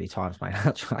so many times, mate.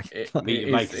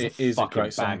 It is a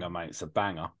great banger, mate. It's a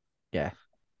banger. Yeah.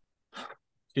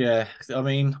 I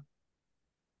mean,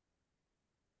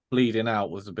 Bleeding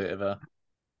Out was a bit of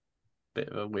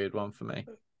a weird one for me.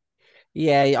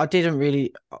 Yeah, I didn't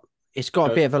really. It's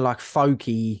got a bit of a like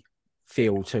folky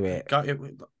feel to it.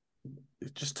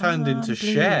 It just turned into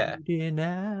Cher.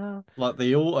 Like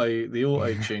the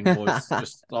auto tune voice.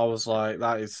 I was like,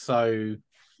 that is so.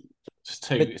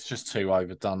 It's just too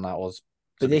overdone. That was.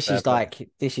 But this is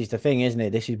the thing, isn't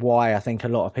it? This is why I think a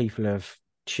lot of people have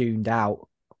tuned out,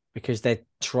 because they're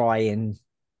trying.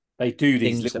 They do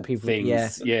these little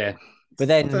things. Yeah. But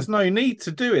then there's no need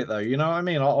to do it, though. You know what I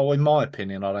mean? In my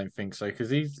opinion, I don't think so, because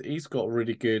he's got a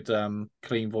really good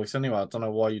clean voice anyway. I don't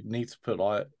know why you'd need to put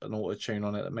like an auto tune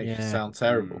on it that makes it sound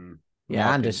terrible.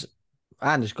 Yeah, Anders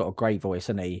got a great voice,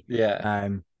 hasn't he? Yeah.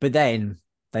 But then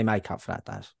they make up for that.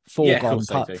 That's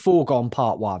Foregone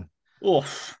Part 1.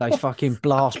 Oof. Those fucking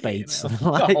blast beats.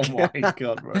 Like, oh my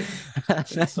god, bro!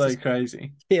 It's so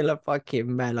crazy. Killer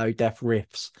fucking Mellow Death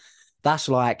riffs. That's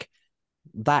like,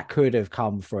 that could have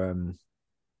come from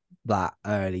that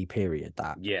early period.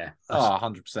 100%.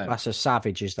 That's as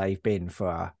savage as they've been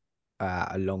for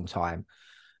a long time.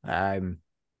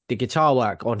 The guitar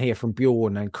work on here from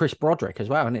Bjorn and Chris Broderick as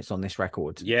well, and it's on this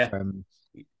record. Yeah,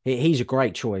 he's a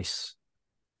great choice.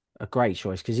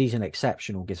 Because he's an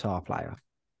exceptional guitar player.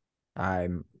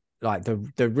 Like the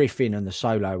riffing and the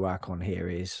solo work on here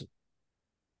is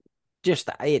just,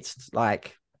 it's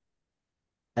like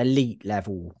elite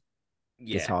level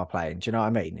guitar playing. Do you know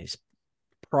what I mean? It's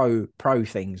pro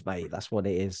things, mate. That's what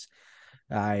it is.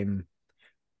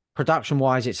 Production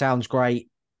wise, it sounds great.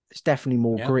 It's definitely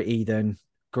more gritty than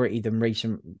gritty than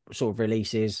recent sort of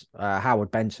releases.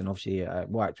 Howard Benson obviously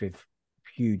worked with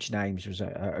huge names, was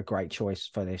a great choice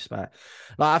for this. But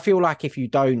like, I feel like if you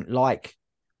don't like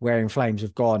where In Flames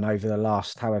have gone over the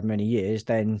last however many years,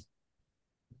 then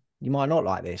you might not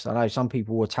like this. I know some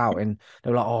people were touting,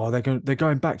 they were like, oh, they're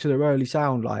going back to their early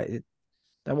sound. Like,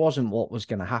 that wasn't what was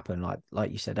going to happen,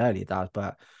 like you said earlier, Dad.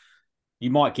 But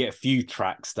you might get a few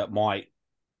tracks that might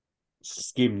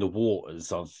skim the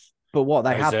waters of. But what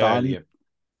they have earlier. done,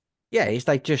 yeah, is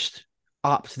they just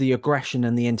upped the aggression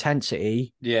and the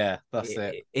intensity. Yeah, that's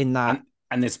it. In that,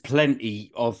 and there's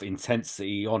plenty of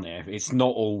intensity on it. It's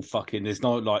not all fucking. There's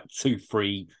not like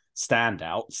 2-3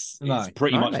 standouts. No, it's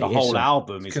pretty much the whole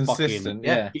album is consistent.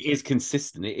 Fucking, it is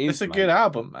consistent. It is. It's a good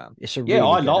album, man. It's a really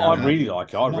good album. I really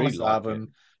like it. I really like album. It.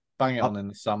 Bang it on in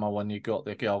the summer when you got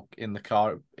the girl in the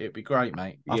car. It'd be great,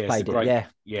 mate. I've played it.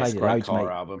 Yeah, it's a great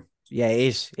car album. Yeah, it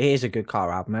is. It is a good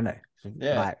car album, isn't it?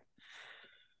 Yeah. Like,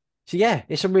 so yeah,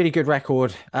 it's a really good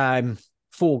record.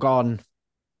 Foregone,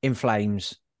 In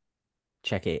Flames.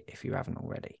 Check it if you haven't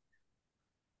already.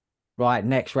 Right,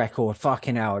 next record.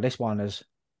 Fucking hell, this one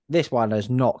has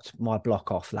knocked my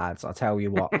block off, lads. I tell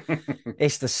you what.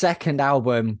 It's the second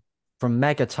album from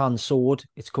Megaton Sword.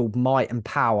 It's called Might and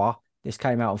Power. This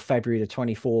came out on February the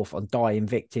 24th on Dying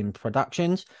Victim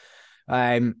Productions.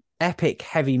 Epic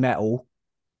heavy metal.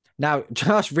 Now,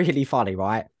 just really funny,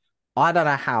 right? I don't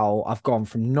know how I've gone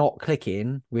from not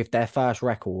clicking with their first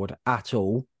record at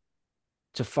all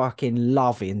to fucking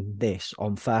loving this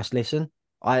on first listen.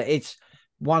 It's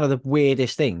one of the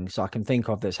weirdest things I can think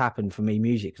of that's happened for me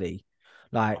musically.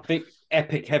 Like, I think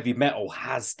epic heavy metal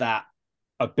has that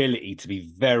ability to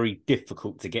be very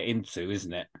difficult to get into,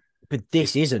 isn't it? But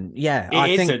this isn't. Yeah,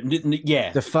 I think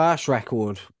yeah. The first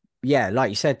record, yeah, like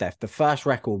you said, Def, the first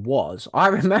record was. I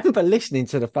remember listening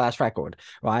to the first record,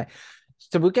 right?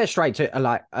 So we'll get straight to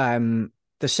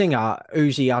the singer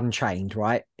Uzi Unchained,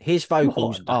 right? His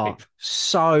vocals are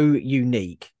so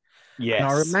unique. Yes. And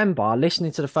I remember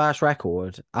listening to the first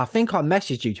record. I think I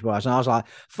messaged you to us, and I was like,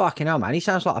 "Fucking hell, man! He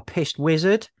sounds like a pissed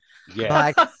wizard."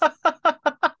 Yeah.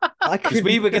 Because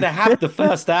we were going to have the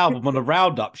first album on a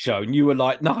roundup show, and you were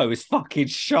like, "No, it's fucking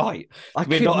shite.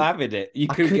 We're not having it. You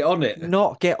couldn't get on it.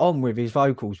 Not get on with his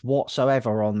vocals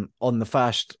whatsoever on the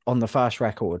first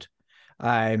record."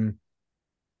 And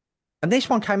this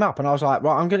one came up, and I was like,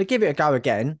 "Right, I'm going to give it a go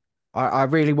again. I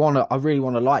really want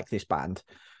to like this band."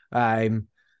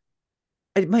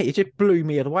 It just blew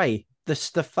me away. The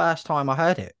first time I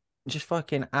heard it, just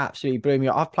fucking absolutely blew me.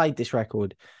 I've played this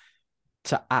record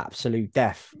to absolute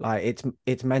death. Like,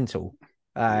 it's mental.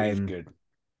 It's good.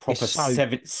 Proper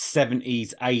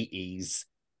 70s, 80s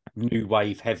new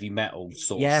wave heavy metal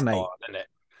sort of style, mate. Isn't it?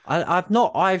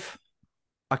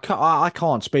 I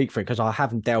can't speak for it because I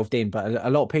haven't delved in, but a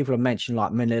lot of people have mentioned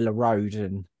like Manila Road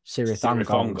and Cirith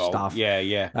Ungol stuff.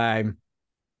 Yeah.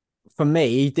 For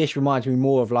me, this reminds me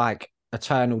more of like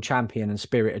Eternal Champion and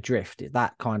Spirit Adrift.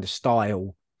 That kind of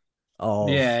style of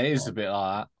it is a bit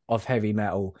like that of heavy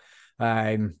metal.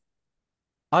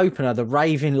 Opener, The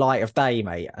Raving Light of Day,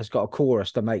 mate, has got a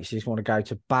chorus that makes you just want to go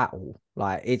to battle.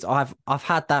 Like, I've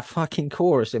had that fucking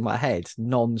chorus in my head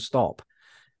non-stop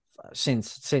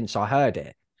since I heard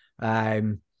it.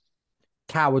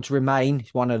 Cowards Remain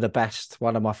is one of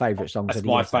my favourite songs. That's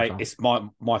my favourite. It's my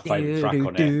favourite track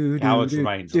on it. Cowards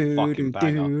Remain's a fucking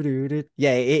banger.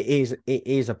 Yeah, it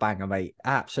is a banger, mate.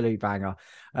 Absolute banger.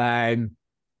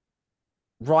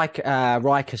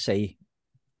 Ricochet.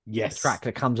 Yes. The track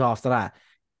that comes after that.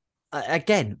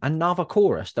 Again, another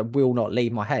chorus that will not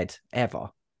leave my head ever.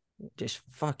 Just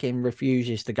fucking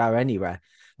refuses to go anywhere.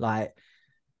 Like,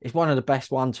 it's one of the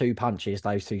best 1-2 punches,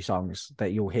 those two songs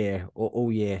that you'll hear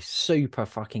all year. Super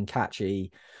fucking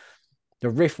catchy.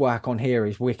 The riff work on here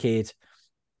is wicked.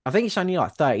 I think it's only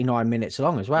like 39 minutes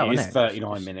long as well, isn't it?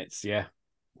 39 minutes, yeah.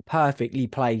 Perfectly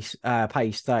paced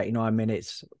 39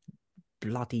 minutes.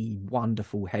 Bloody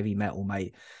wonderful heavy metal,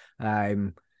 mate.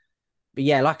 But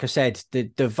yeah, like I said,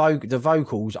 the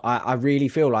vocals, I really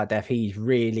feel like Def, he's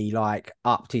really like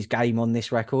upped his game on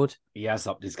this record. He has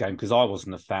upped his game because I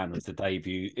wasn't a fan of the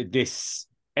debut.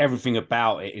 Everything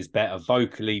about it is better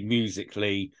vocally,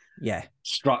 musically,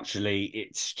 structurally.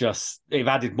 It's just they've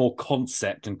added more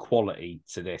concept and quality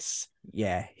to this.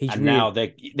 Yeah, now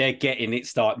they're getting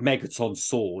it's like Megaton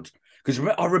Sword. Because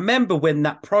I remember when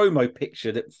that promo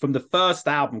picture that from the first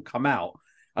album come out.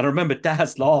 And I remember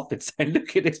Daz laughing, saying,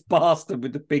 "Look at this bastard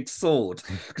with the big sword."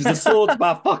 Because the sword's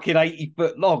about fucking 80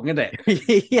 foot long, isn't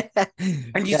it? Yeah.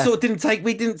 And you sort of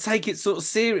we didn't take it sort of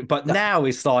serious. But now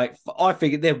it's like, I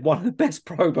think they're one of the best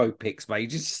promo pics, mate.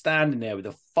 You're just standing there with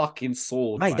a fucking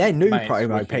sword, Mate, their new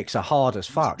promo picks are hard as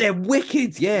fuck. They're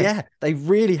wicked, yeah. Yeah, they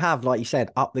really have, like you said,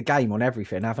 up the game on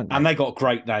everything, haven't they? And they got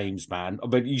great names, man.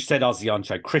 But you said Ozzy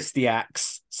Unchained, Chris the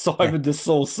Axe, Simon the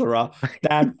Sorcerer,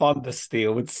 Dan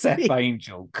Thundersteel, and Seth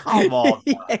Angel. Come on.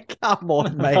 Yeah, come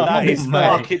on, mate.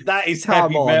 That is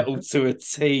heavy metal to a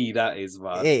T, that is,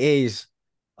 man. It is.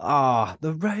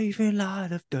 The raving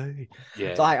light of day.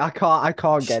 Yeah. Like, I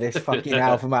can't get this fucking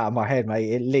album out of my head,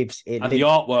 mate. It lives. The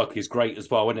artwork is great as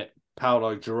well, isn't it?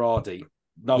 Paolo Girardi.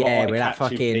 Yeah, with that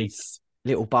fucking piece.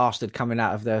 Little bastard coming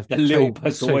out of the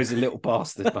there's always a little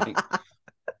bastard, mate.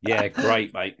 Yeah,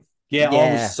 great, mate. Yeah,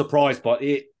 I was surprised, but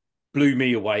it blew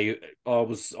me away. I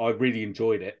really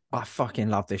enjoyed it. I fucking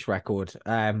love this record.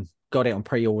 Got it on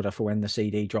pre-order for when the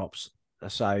CD drops.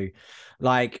 So,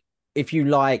 like, if you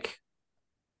like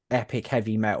epic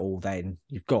heavy metal, then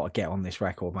you've got to get on this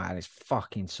record, man. It's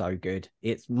fucking so good.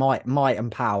 It's Might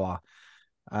and Power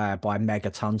by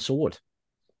Megaton Sword.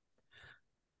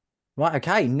 Right,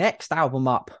 okay, next album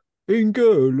up,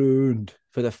 England,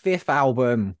 for the 5th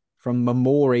album from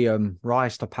Memoriam,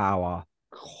 Rise to Power,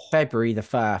 February the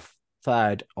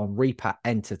 3rd on Reaper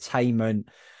Entertainment.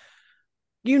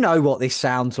 You know what this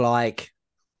sounds like.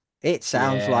 It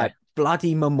sounds like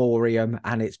bloody Memoriam,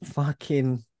 and it's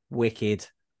fucking wicked.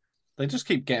 They just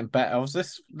keep getting better. I was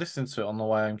listening to it on the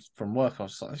way home from work. I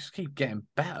was like, they just keep getting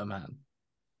better, man.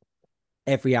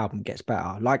 Every album gets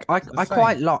better. Like I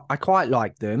quite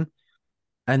like them.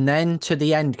 And then To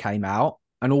the End came out,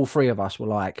 and all three of us were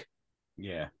like,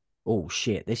 yeah, oh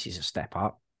shit, this is a step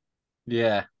up.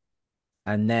 Yeah.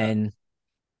 And then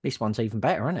this one's even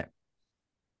better, isn't it?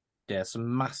 Yeah,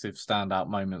 some massive standout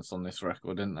moments on this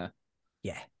record, isn't there?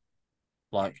 Yeah.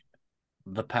 Like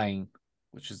The Pain,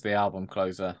 which is the album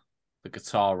closer, the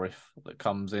guitar riff that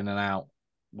comes in and out,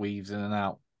 weaves in and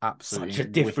out. Absolutely such a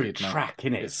different wicked, track,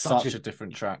 isn't it? It's such a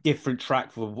different track. Different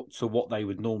track to what they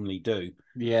would normally do.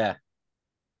 Yeah.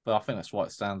 But I think that's why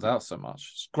it stands out so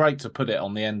much. It's great to put it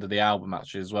on the end of the album,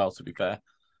 actually, as well, to be fair.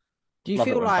 Do you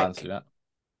feel like,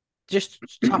 just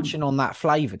touching on that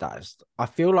flavour, does, I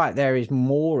feel like there is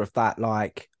more of that,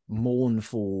 like,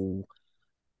 mournful,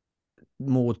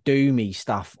 more doomy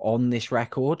stuff on this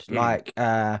record. Like,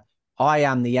 I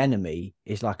Am the Enemy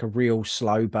is like a real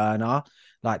slow burner,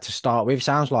 like, to start with.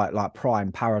 Sounds like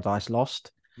Prime Paradise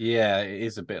Lost. Yeah, it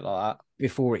is a bit like that.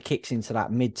 Before it kicks into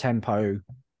that mid-tempo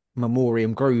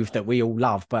Memoriam groove that we all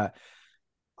love. But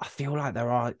I feel like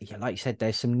there are, like you said,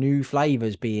 there's some new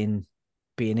flavors being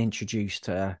introduced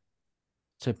to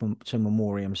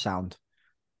Memoriam sound.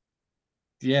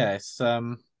 Yeah, it's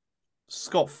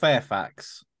Scott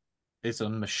Fairfax is a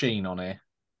machine on here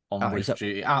on Riff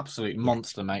Duty. Absolute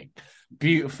monster, mate.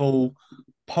 Beautiful,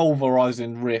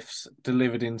 pulverizing riffs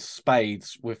delivered in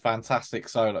spades with fantastic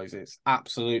solos. It's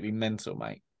absolutely mental,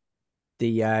 mate.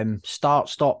 The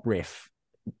start-stop riff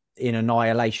in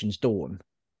Annihilation's Dawn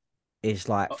is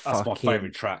like that's my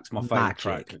favorite track. It's my favorite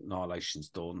track, Annihilation's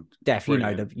Dawn. Def,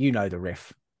 you know the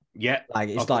riff. Yeah, like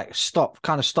it's like stop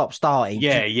starting.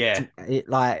 Yeah. It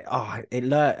like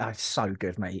it's so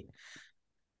good, mate.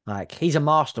 Like, he's a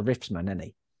master riffsman, isn't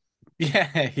he?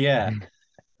 Yeah.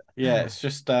 It's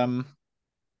just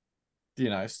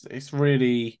it's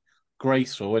really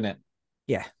graceful, isn't it?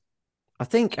 Yeah, I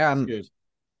think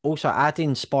also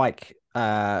adding Spike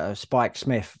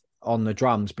Smith on the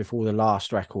drums before the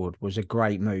last record was a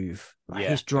great move. Like,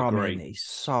 his drumming is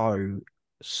so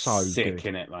sick, good.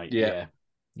 In it, mate.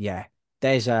 Yeah.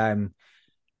 There's a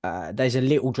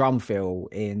little drum fill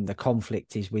in The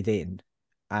Conflict Is Within,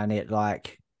 and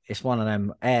it's one of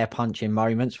them air punching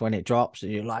moments when it drops,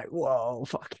 and you're like, whoa,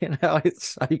 fucking hell, it's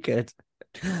so good.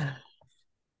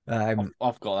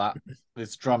 I've got that.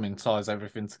 This drumming ties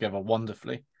everything together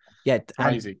wonderfully. Yeah,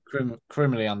 crazy,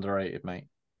 criminally underrated, mate.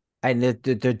 And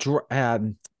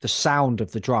the sound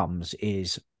of the drums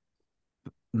is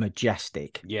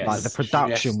majestic. Yes, like the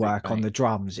production work on the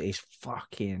drums is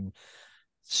fucking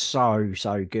so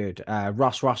good.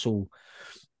 Russ Russell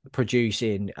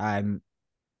producing.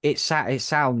 It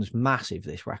sounds massive,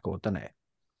 this record, doesn't it?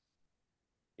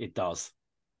 It does.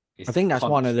 I think that's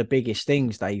one of the biggest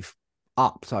things they've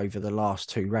upped over the last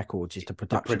two records is the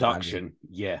production.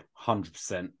 Yeah,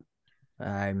 100%.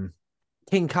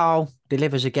 King Carl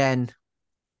delivers again.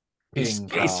 He's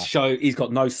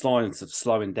got no signs of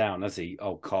slowing down, has he?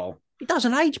 Oh, Carl. He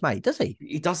doesn't age, mate, does he?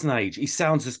 He doesn't age. He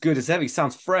sounds as good as ever. He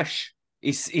sounds fresh.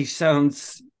 He just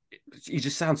sounds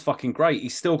fucking great.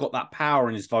 He's still got that power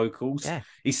in his vocals. Yeah.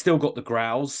 He's still got the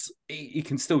growls. He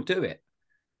can still do it.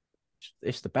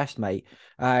 It's the best, mate.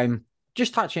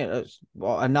 Just touching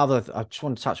another. I just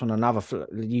want to touch on another.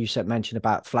 You mentioned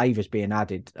about flavors being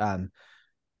added.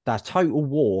 That Total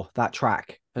War, that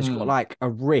track has got like a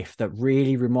riff that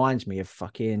really reminds me of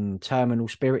fucking Terminal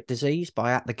Spirit Disease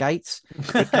by At the Gates.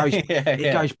 It goes,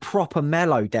 it goes proper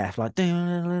mellow death, like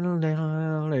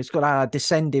it's got a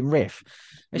descending riff.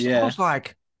 It's almost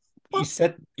like you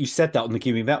said that on the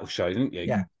Gimme Metal show, didn't you?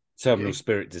 Yeah, Terminal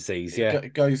Spirit Disease. Yeah,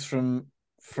 it goes from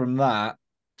that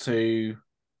to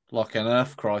like an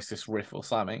Earth Crisis riff or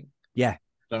something. Yeah,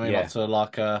 I mean, like to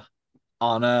like a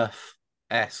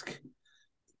Unearth-esque.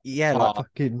 Yeah, like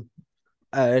fucking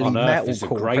early Unearth metal. Is a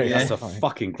great. That's a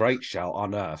fucking great shout.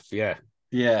 Unearth,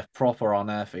 yeah, proper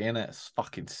Unearthy, innit? It's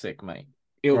fucking sick, mate.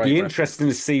 It'll be interesting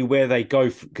to see where they go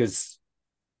because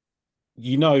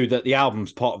you know that the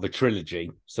album's part of a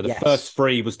trilogy. So the first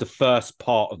 3 was the first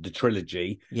part of the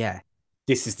trilogy. Yeah,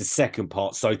 this is the second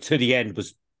part. So To the End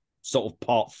was sort of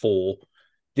part 4.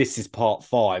 This is part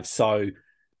 5. So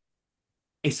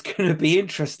it's going to be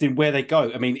interesting where they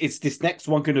go. I mean, is this next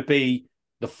one going to be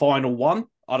the final one?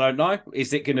 I don't know.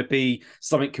 Is it going to be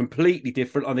something completely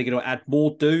different? Are they going to add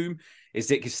more doom?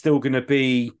 Is it still going to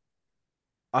be,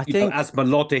 I think, as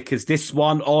melodic as this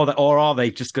one, or are they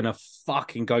just going to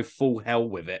fucking go full hell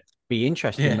with it? Be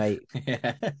interesting, mate.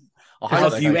 Yeah. How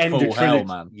do you end the trilogy,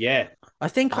 man? Yeah. I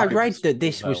think I read that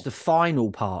this was the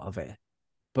final part of it,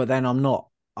 but then I'm not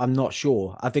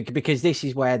sure. I think because this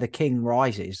is where the King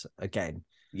rises again.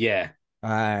 Yeah.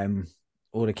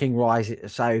 Or the King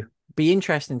rises. So be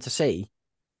interesting to see.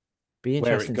 Be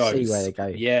interesting to see where they go.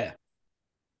 Yeah.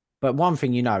 But one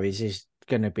thing you know is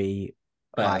going to be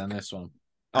better than this one.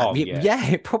 Oh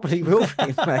yeah, it probably will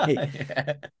be, mate.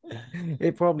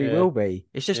 It probably will be.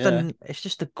 It's just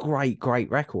a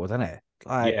great record, isn't it?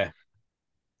 Like,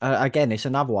 again, it's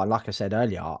another one. Like I said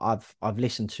earlier, I've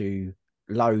listened to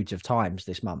loads of times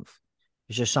this month.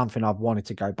 It's just something I've wanted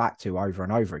to go back to over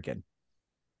and over again.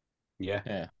 Yeah.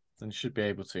 Then you should be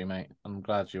able to, mate. I'm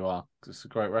glad you are because it's a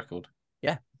great record.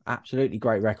 Yeah, absolutely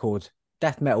great record.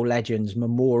 Death Metal Legends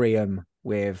Memoriam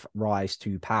with Rise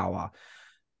to Power.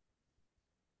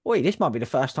 Wait, this might be the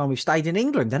first time we've stayed in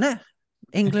England, isn't it?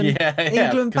 England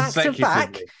back to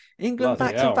back. England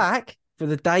back to back for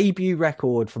the debut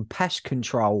record from Pest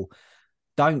Control.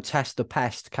 Don't Test the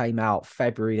Pest came out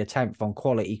February the 10th on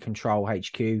Quality Control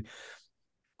HQ.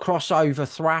 Crossover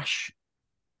thrash.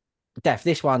 Def,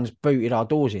 this one's booted our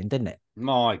doors in, didn't it?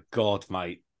 My God,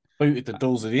 mate. Booted the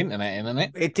doors of the internet in, didn't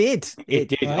it? It did. It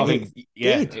did. I mean,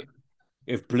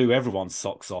 it blew everyone's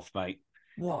socks off, mate.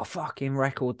 What a fucking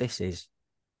record this is.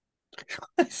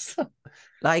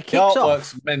 Like, the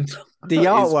artwork's mental. The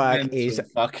artwork is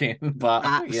fucking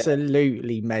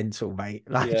absolutely mental, mate.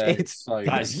 Like,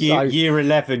 that's year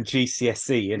 11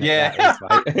 GCSE, isn't it? Yeah,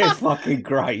 it's fucking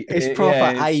great. It's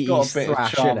proper 80s got a bit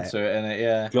thrash, of charm to it, innit?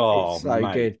 Yeah, it's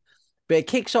so good. But it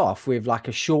kicks off with like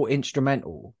a short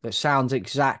instrumental that sounds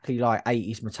exactly like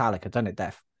 80s Metallica, doesn't it,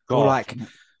 Def? Or like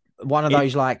one of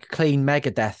those like clean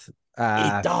Megadeth.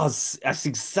 It does. That's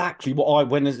exactly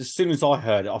what as soon as I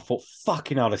heard it, I thought,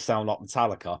 fucking hell, they sound like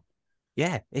Metallica.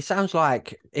 Yeah, it sounds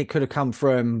like it could have come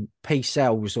from Peace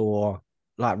Sells or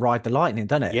like Ride the Lightning,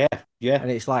 doesn't it? Yeah.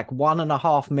 And it's like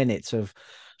 1.5 minutes of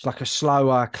it's like a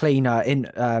slower, cleaner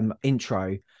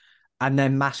intro. And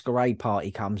then Masquerade Party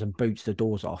comes and boots the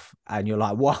doors off. And you're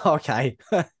like, well, okay,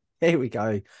 here we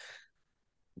go.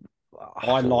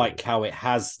 I like how it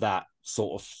has that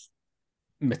sort of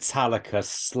Metallica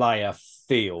Slayer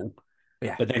feel.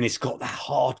 Yeah. But then it's got that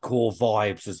hardcore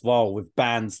vibes as well with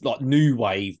bands like new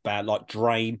wave band like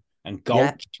Drain and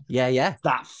Gulch. Yeah.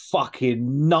 That fucking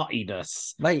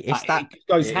nuttiness. Mate, it's it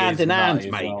goes hand in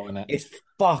hand, mate. Well, it's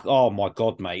oh my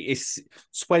God, mate. It's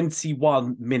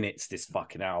 21 minutes, this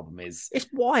fucking album is. It's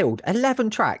wild.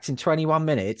 11 tracks in 21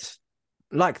 minutes.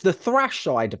 Like the thrash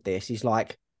side of this is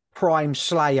like prime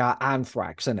Slayer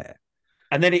Anthrax, isn't it?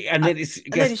 And then it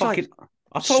gets fucking like,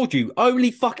 I told you,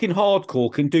 only fucking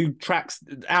hardcore can do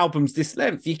albums this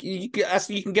length. You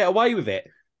can get away with it.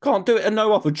 Can't do it, and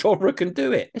no other genre can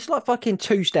do it. It's like fucking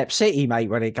Two Step City, mate,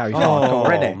 when it goes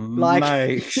hardcore, isn't it? Like,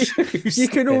 mate. You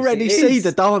can already see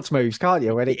the dance moves, can't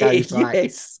you, when it goes like...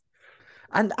 Yes.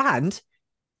 And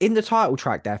in the title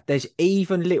track, Def, there's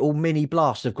even little mini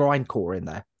blasts of grindcore in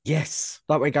there. Yes.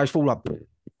 Like when it goes full up.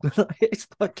 It's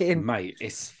fucking... Mate,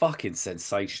 it's fucking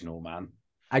sensational, man.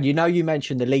 And you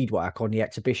mentioned the lead work on the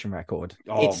exhibition record.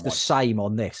 It's the same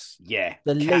on this. Yeah.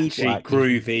 The lead work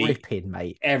groovy, is ripping,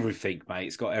 mate. Everything, mate.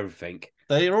 It's got everything.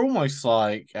 They're almost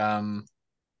like not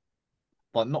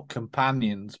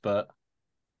companions, but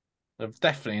they're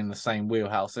definitely in the same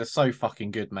wheelhouse. They're so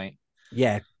fucking good, mate.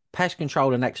 Yeah. Pest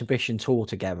Control and Exhibition tour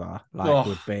together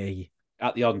would be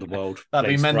at the Underworld. That'd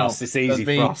be mental. It's easy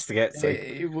for us to get to.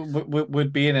 It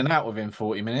would be in and out within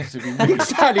 40 minutes.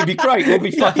 It'd be great. We'll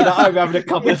be fucking at home having a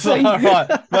cup of tea.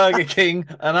 Right, Burger King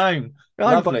and home.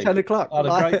 Lovely. 10 o'clock. What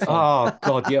a great time. Oh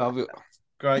God, yeah,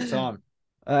 great time.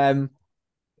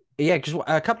 Yeah, because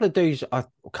a couple of dudes,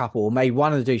 maybe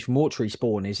one of the dudes from Mortuary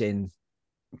Spawn is in.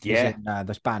 Yeah,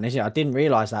 this band, isn't it? I didn't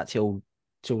realize that till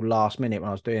last minute when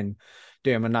I was doing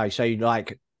my notes. So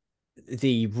like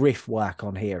the riff work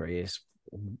on here is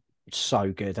so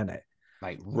good, isn't it?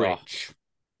 Mate, rich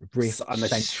riff and the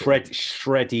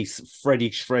shreddy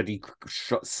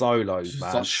solos,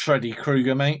 man. Like Shreddy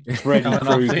Krueger, mate. Shreddy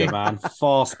Krueger, man.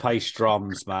 Fast-paced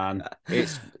drums, man.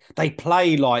 They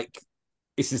play like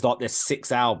this is like their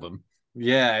 6th album.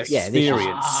 Yeah,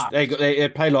 experience. They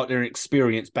play like they're an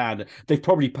experienced band. They've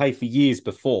probably played for years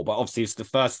before, but obviously it's the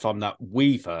first time that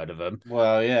we've heard of them.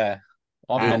 Well, yeah.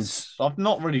 I've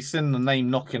not really seen the name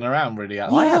knocking around really.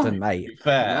 I hadn't, mate. To be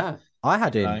fair. Yeah. I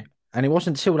hadn't. No. And it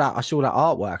wasn't until that I saw that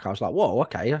artwork. I was like, whoa,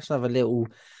 okay, let's have a little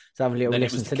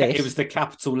listen to this. It was the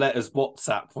capital letters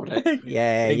WhatsApp, wasn't it?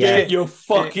 yeah. Get your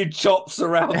fucking chops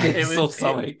around this or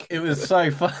something. It was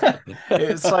so fun.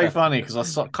 It was so funny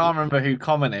because I can't remember who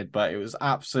commented, but it was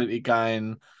absolutely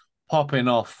popping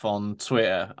off on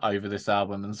Twitter over this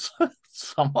album, and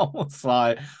someone was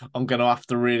like, "I'm going to have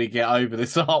to really get over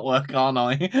this artwork, aren't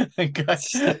I?" and go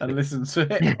and listen to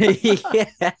it.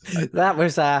 Yeah, that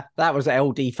was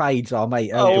LD Fades, our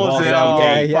mate. Oh, was it?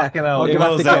 Yeah. Fucking hell. It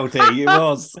was LD. It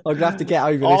was. I'm gonna have to get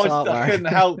over this artwork. I couldn't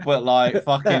help but like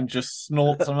fucking just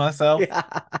snort to myself. Yeah.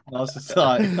 I was just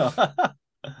like,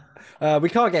 we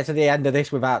can't get to the end of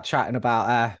this without chatting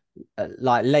about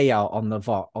like Leah on the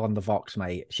Vox,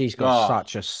 mate. She's got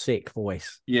such a sick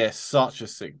voice. Yeah, such a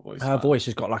sick voice. Her voice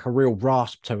has got like a real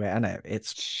rasp to it, hasn't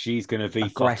it? She's gonna be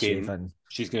aggressive and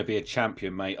she's gonna be a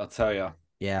champion, mate. I'll tell you.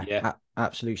 Yeah.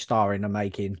 Absolute star in the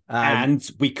making. And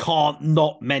we can't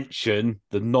not mention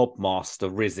the Knobmaster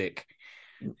Rizzik.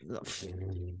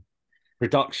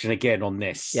 Production again on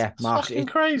this. Yeah, it's fucking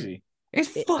crazy. It's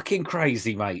fucking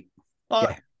crazy, mate.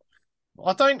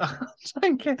 I don't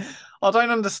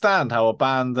understand how a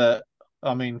band that,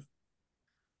 I mean,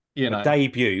 you know,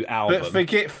 debut album.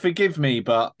 Forgive me,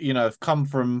 but you know, have come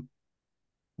from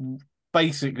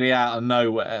basically out of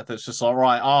nowhere. That's just like,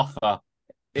 right, Arthur,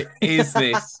 is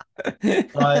this?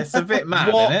 It's a bit mad,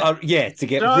 isn't it? To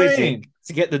get Rizzik,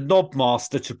 to get the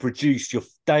Knobmaster to produce your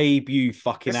debut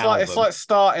fucking album. It's like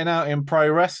starting out in pro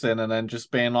wrestling and then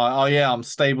just being like, oh yeah, I'm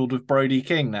stabled with Brody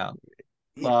King now.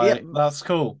 Like, that's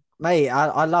cool. Mate,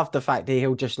 I love the fact that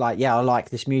he'll just like, I like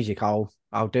this music, I'll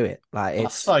do it. Like,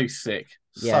 it's so sick.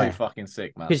 So fucking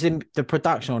sick, man. Because the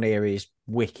production on here is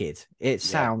wicked. It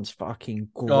sounds fucking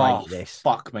great.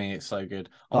 Fuck me, it's so good.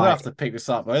 I'm gonna have to pick this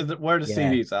up. Where are the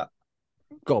CDs at?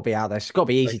 Got to be out there. It's got to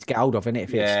be easy to get hold of, isn't it?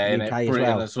 If it's UK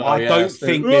as well.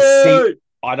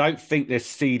 I don't think there's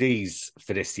CDs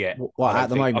for this yet. What at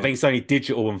the moment? I think it's only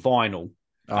digital and vinyl.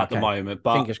 At the moment,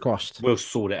 but fingers crossed, we'll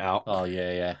sort it out. Oh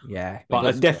yeah. But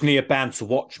it's definitely a band to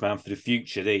watch, man, for the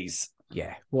future. These,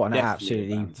 what an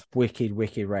absolutely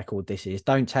wicked record this is.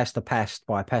 Don't Test the Pest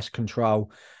by Pest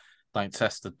Control. Don't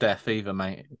test the death either,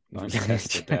 mate. Don't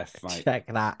test the death, mate.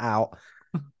 Check that out.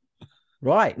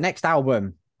 Right, next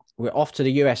album. We're off to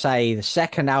the USA. The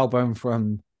second album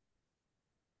from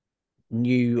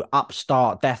new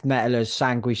upstart death metalers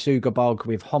Sanguisugabog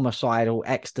with Homicidal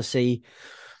Ecstasy.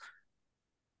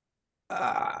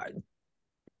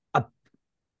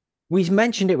 We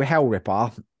mentioned it with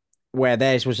Hellripper, where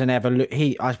theirs was an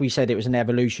evolution. As we said, it was an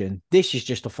evolution. This is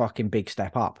just a fucking big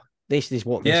step up. This is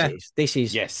what this is. This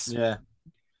is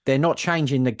They're not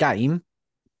changing the game,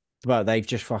 but they've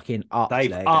just fucking upped.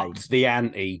 They've upped the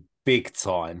ante big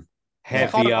time.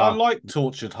 Heavier. I like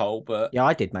Tortured Whole, but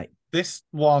I did, mate. This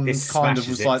one kind of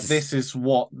was like, this is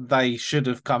what they should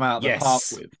have come out the park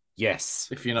with. Yes,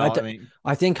 if you know what I mean.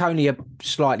 I think only a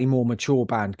slightly more mature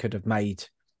band could have made.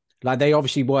 Like, they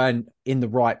obviously weren't in the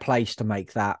right place to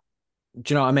make that.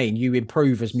 Do you know what I mean? You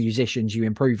improve as musicians, you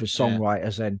improve as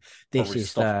songwriters, and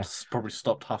this probably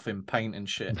stopped huffing paint and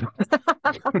shit.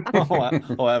 or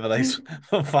whatever these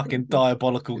fucking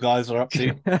diabolical guys are up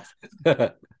to.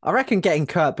 I reckon getting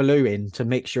Kurt Ballou in to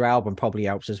mix your album probably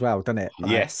helps as well, doesn't it?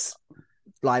 Yes.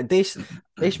 Like this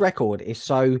record is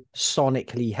so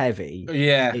sonically heavy.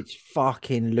 Yeah. It's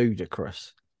fucking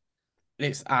ludicrous.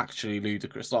 It's actually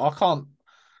ludicrous. Like, I can't.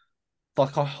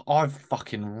 Like, I've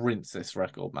fucking rinsed this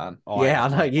record, man. I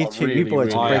know you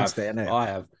boys have rinsed it, innit? I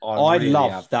have. I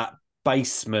love that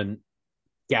basement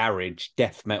garage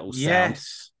death metal sound.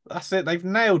 Yes, that's it. They've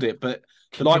nailed it. But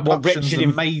like what Wretched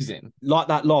amazing. Like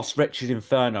that last Wretched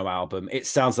Inferno album, it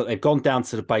sounds like they've gone down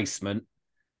to the basement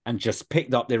and just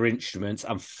picked up their instruments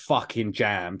and fucking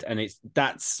jammed. And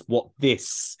that's what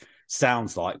this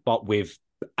sounds like, but with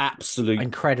absolute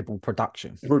incredible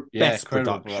production. Best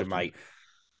production, mate.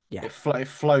 Yeah, it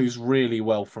flows really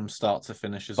well from start to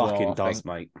finish as fucking well. Does,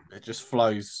 mate. It just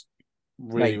flows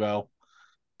really well.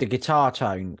 The guitar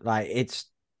tone, like it's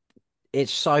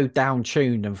so down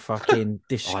tuned and fucking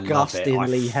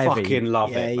disgustingly heavy. I fucking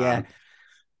love it, man. Yeah.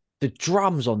 The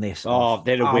drums on this, they're a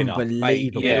winner.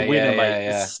 Unbelievable. They're a winner,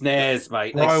 mate. The snares,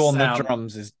 mate. Bro on the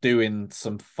drums is doing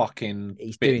some fucking.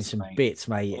 He's doing some bits,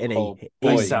 mate. And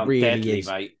he sounds really deadly,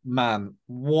 mate. Man,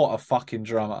 what a fucking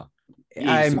drummer!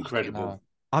 He's incredible.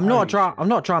 I'm not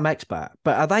a drum expert,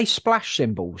 but are they splash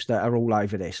cymbals that are all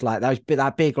over this? Like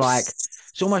that big, like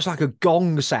it's almost like a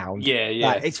gong sound. Yeah.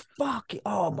 Like, it's fucking.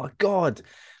 Oh my god,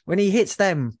 when he hits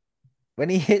them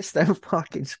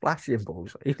fucking splash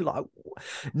cymbals, he's like,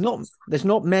 there's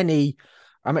not many.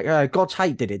 I mean, God's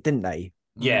Hate did it, didn't they?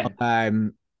 Yeah.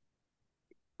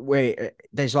 Where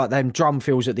there's like them drum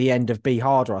fills at the end of Be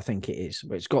Harder, I think it is,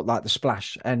 where it's got like the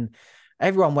splash, and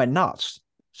everyone went nuts.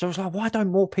 So I was like, why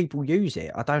don't more people use it?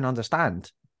 I don't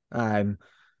understand. And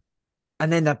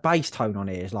then the bass tone on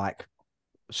it is like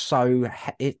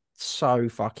it's so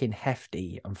fucking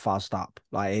hefty and fuzzed up.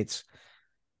 Like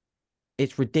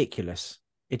it's ridiculous.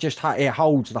 It just it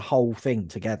holds the whole thing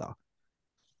together.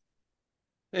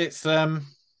 It's a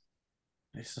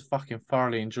fucking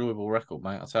thoroughly enjoyable record,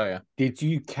 mate. I'll tell you. Did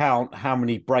you count how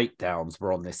many breakdowns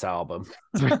were on this album?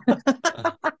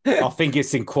 I think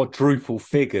it's in quadruple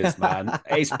figures, man.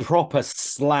 It's proper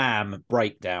slam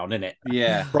breakdown, isn't it?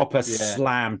 Yeah. Proper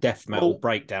slam death metal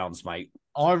breakdowns, mate.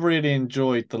 I really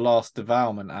enjoyed the last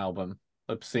Devourment album,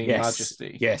 Obscene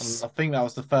Majesty. Yes. And I think that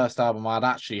was the first album I'd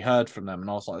actually heard from them, and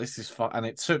I was like, this is fun. And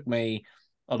it took me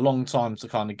a long time to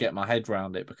kind of get my head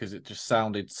around it because it just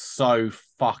sounded so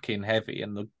fucking heavy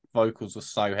and the vocals were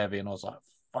so heavy, and I was like,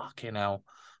 fucking hell,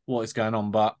 what is going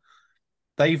on? But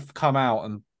they've come out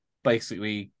and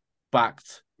basically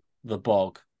backed the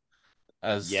Bog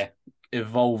as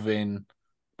evolving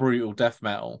brutal death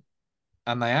metal,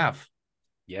 and they have.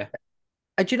 Yeah.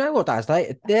 And do you know what, Daz?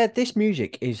 This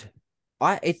music is,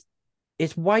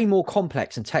 it's way more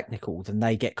complex and technical than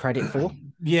they get credit for.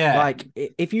 Yeah. Like,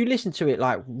 if you listen to it,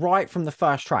 like, right from the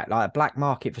first track, like Black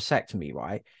Market Vasectomy,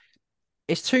 right?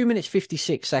 It's 2 minutes,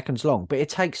 56 seconds long, but it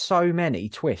takes so many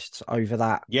twists over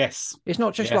that. Yes. It's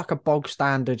not just like a bog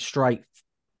standard,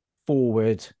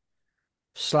 straightforward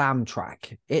slam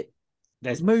track. It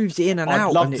moves in and out.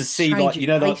 I'd love to see, like, you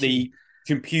know, like the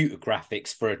computer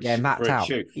graphics for a mapped out.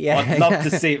 Tune. Yeah, I'd love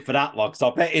to see it for that one, because I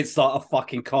bet it's like a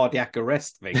fucking cardiac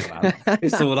arrest thing, man.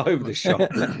 It's all over the shop.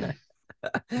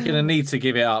 You're gonna need to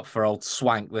give it up for old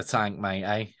Swank the Tank, mate.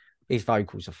 Eh? His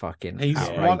vocals are fucking.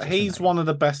 He's one of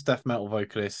the best death metal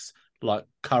vocalists, like,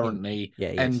 currently.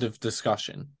 End of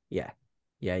discussion. Yeah,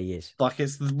 he is. Like,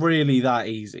 it's really that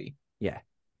easy. Yeah,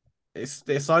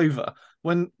 it's over.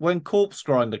 When Corpse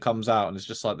Grinder comes out and it's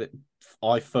just like that.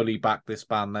 I fully back this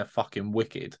band. They're fucking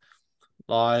wicked.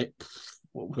 Like,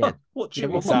 what do you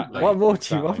want? What more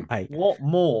do you want, mate? What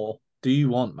more do you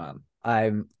want, man?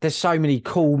 There's so many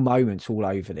cool moments all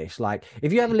over this. Like,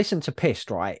 if you ever listen to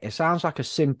Pissed, right, it sounds like a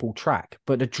simple track,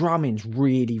 but the drumming's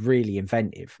really, really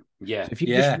inventive. Yeah. So if you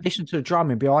just listen to the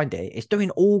drumming behind it, it's doing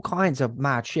all kinds of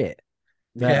mad shit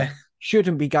that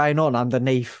shouldn't be going on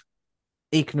underneath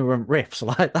ignorant riffs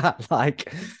like that.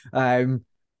 Like,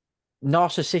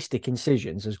 Narcissistic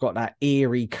Incisions has got that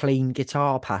eerie, clean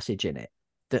guitar passage in it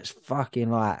that's fucking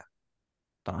like, I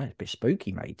don't know, it's a bit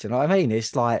spooky, mate. Do you know what I mean?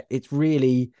 It's like, it's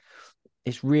really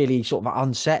sort of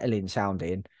unsettling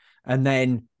sounding. And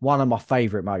then one of my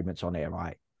favorite moments on here,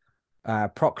 right?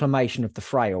 Proclamation of the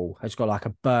Frail has got like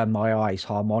a Burn My Eyes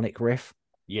harmonic riff.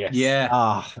 Yes.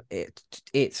 Yeah.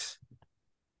 It's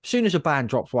as soon as a band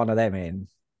drops one of them in,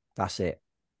 that's it.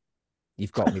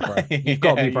 You've got me, bro. You've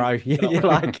got me, bro. You're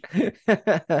like.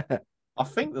 I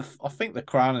think the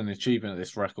crowning achievement of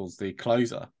this record's the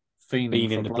closer, Fiending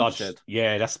in the Bloodshed.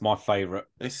 Yeah, that's my favorite.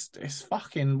 It's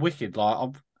fucking wicked.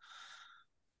 Like,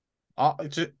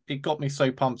 it got me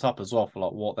so pumped up as well for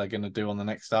like what they're going to do on the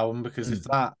next album, because it's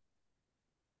that.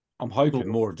 I'm hoping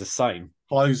more of the same.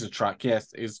 Closer track,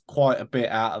 yes, is quite a bit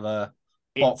out of the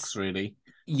box, really.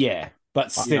 Yeah,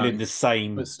 but still in the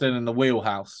same. But still in the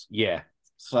wheelhouse. Yeah.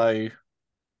 So,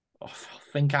 I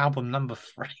think album number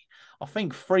 3. I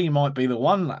think 3 might be the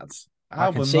one, lads.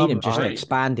 I can see them just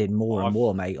expanding more and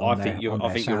more, mate. I think you're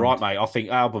right, mate. I think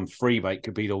album 3, mate,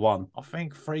 could be the one. I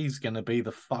think 3's going to be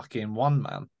the fucking one,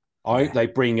 man. I hope they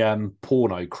bring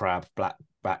Porno Crab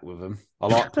back with them. I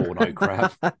like Porno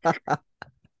Crab.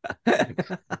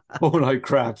 Porno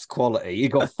Crab's quality. He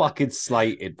got fucking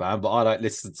slated, man, but I don't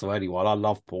listen to anyone. I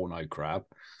love Porno Crab.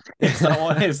 Is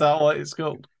that what it's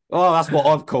called? Oh, that's what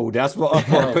I've called it. That's what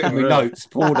I've put in my notes.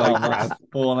 Porno Crab.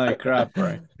 Porno Crab,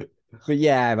 bro. But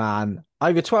yeah, man,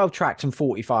 over 12 tracks and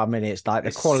 45 minutes. Like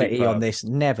the quality superb on this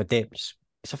never dips.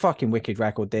 It's a fucking wicked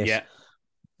record. This. Yeah.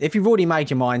 If you've already made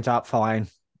your mind up, fine.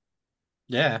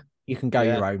 Yeah. You can go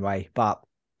your own way, but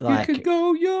like you can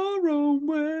go your own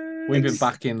way. We've been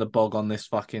back in the bog on this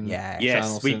fucking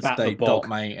channel since day dot,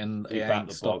 mate, and it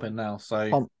ain't stopping now.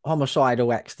 So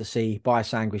Homicidal Ecstasy by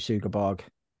Sanguisugabog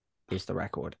is the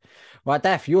record. Right,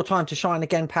 Def, your time to shine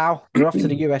again, pal. We're off to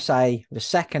the USA. The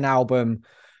second album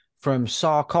from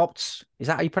Sarcopts. Is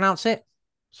that how you pronounce it?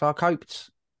 Sarcopts?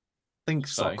 I think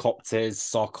so.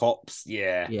 Sarcops,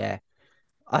 yeah. Yeah.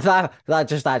 I thought that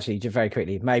just actually, just very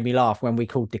quickly, made me laugh when we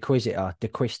called Dequisitor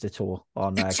Dequistator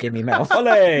on Gimme Metal.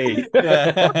 Ollie!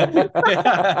 That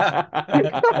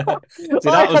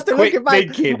was quick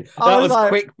thinking. That was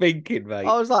quick thinking, mate.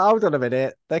 I was like, hold on a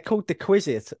minute. They're called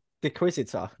Dequisitor,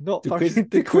 not fucking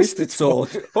Dequistator.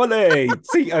 Ollie!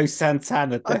 Tito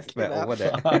Santana death metal,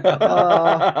 wasn't it? It's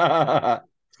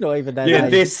not even their name.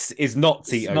 This is not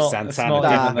Tito Santana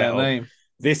death metal. Name.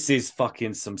 This is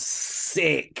fucking some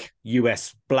sick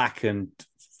US blackened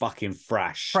fucking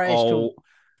thrash.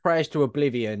 Prayers to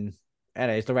Oblivion.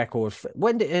 And it's the record.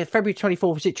 When did, February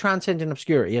 24th, is it Transcending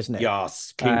Obscurity, isn't it?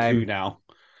 Yes, King Ku now.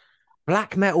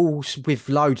 Black metals with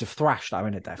loads of thrash, though,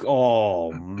 isn't it, Def?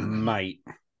 Oh, mate.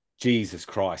 Jesus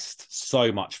Christ.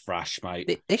 So much thrash,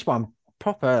 mate. This one,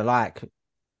 proper, like...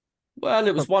 Well,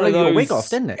 it was one of those... Your wig off,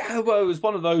 didn't it? Yeah, well, it was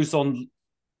one of those on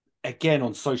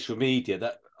social media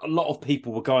that a lot of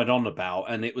people were going on about,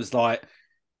 and it was like,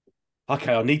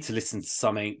 okay, I need to listen to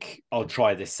something. I'll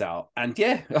try this out. And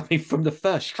yeah, I mean, from the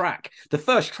first track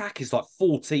is like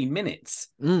 14 minutes.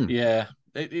 Yeah,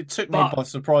 it took me by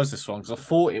surprise, this one, because I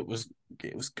thought it was.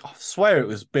 I swear it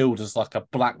was billed as like a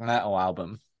black metal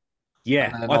album.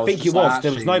 Yeah, I think it was.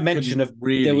 There was no mention of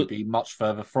be much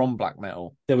further from black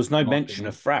metal. There was no mention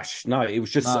of thrash. No, it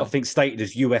was just I think stated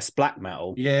as US black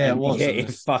metal. Yeah, it was. Yeah, it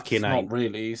fucking ain't. Not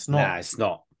really. It's not. Nah, it's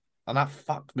not. And that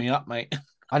fucked me up, mate.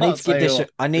 I need to give this.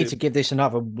 I need to give this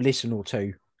another listen or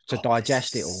two to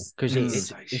digest it all, because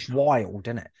it's wild,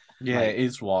 isn't it? Yeah, it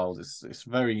is wild. It's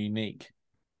very unique.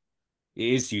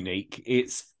 It is unique.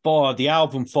 The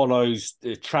album follows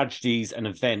the tragedies and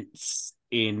events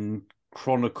in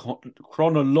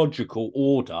chronological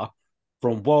order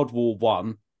from World War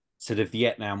One to the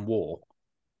Vietnam War.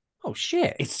 Oh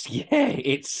shit!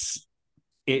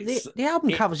 The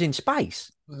album covers in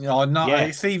space. Yeah, I know. Yeah.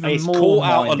 It's even more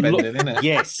mind-bending, isn't it?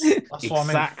 Yes, that's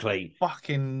exactly. What I mean.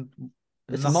 Fucking,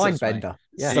 it's a mind bender.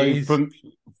 Yeah. So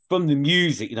from the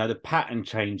music, the pattern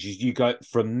changes. You go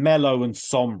from mellow and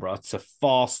somber to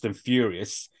fast and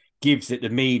furious. Gives it the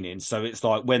meaning. So it's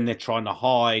like when they're trying to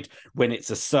hide, when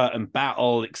it's a certain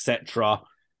battle, etc.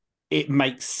 It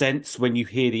makes sense when you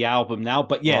hear the album now.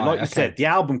 But yeah, you said, the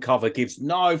album cover gives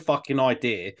no fucking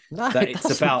idea that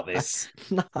it's about this.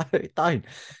 No, it don't.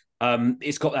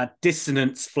 It's got that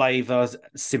dissonance flavour,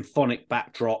 symphonic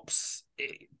backdrops,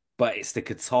 but it's the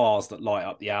guitars that light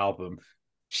up the album.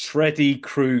 Shreddy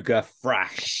Krueger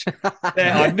thrash.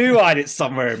 I knew I had it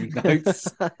somewhere in my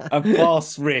notes. And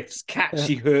fast riffs,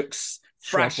 catchy hooks,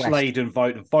 thrash-laden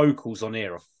vocals on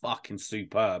here are fucking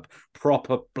superb.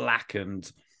 Proper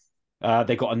blackened.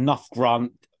 They got enough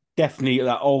grunt. Definitely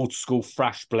that old school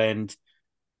thrash blend.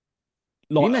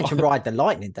 You mentioned Ride the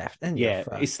Lightning, Def, didn't you? Yeah,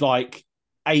 it's like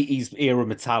 80s era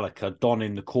Metallica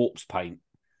donning the corpse paint.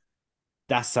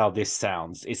 That's how this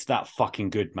sounds. It's that fucking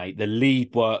good, mate. The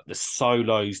lead work, the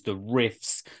solos, the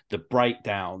riffs, the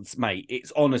breakdowns, mate.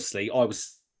 It's honestly, I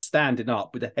was standing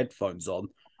up with the headphones on,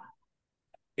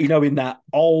 in that,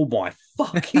 oh my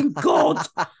fucking God.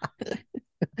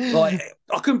 Like,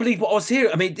 I couldn't believe what I was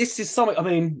hearing. I mean, this is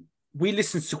something, we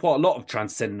listened to quite a lot of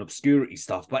Transcendent Obscurity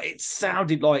stuff, but it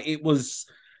sounded like it was,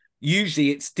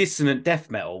 usually it's dissonant death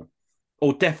metal.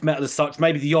 Or death metal as such,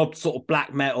 maybe the odd sort of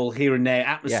black metal here and there,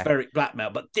 atmospheric black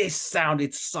metal, but this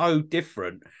sounded so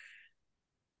different.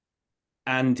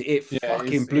 And it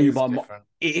fucking blew my mind.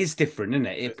 It is different, isn't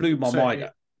it? It blew my mind.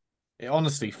 It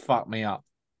honestly fucked me up.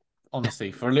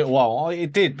 Honestly, for a little while.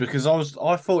 It did, because I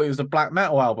thought it was a black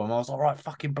metal album. I was like, right,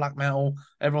 fucking black metal.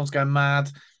 Everyone's going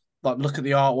mad. Like, look at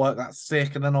the artwork, that's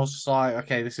sick. And then I was just like,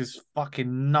 okay, this is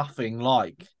fucking nothing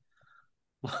like.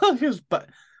 It was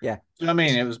yeah. Do you know what I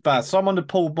mean? It was bad. Someone had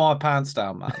pulled my pants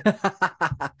down, man.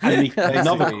 And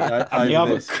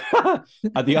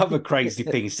the other crazy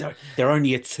thing is they're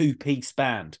only a two-piece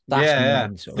band.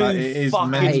 That's mental. It is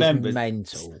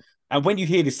mental. And when you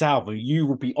hear this album,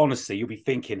 you'll be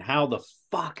thinking, how the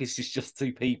fuck is this just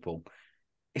two people?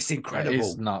 It's incredible. It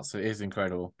is nuts. It is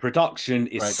incredible. Production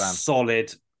is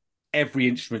solid. Every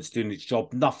instrument's doing its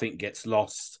job. Nothing gets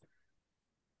lost.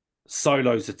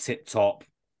 Solos are tip top.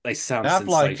 They sound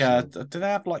sensational. Do they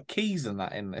have like keys and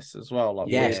that in this as well? Like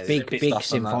big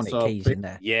symphonic keys in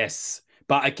there. Yes.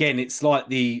 But again, it's like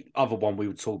the other one we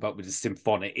would talk about with the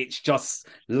symphonic. It's just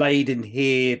laid in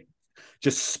here,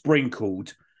 just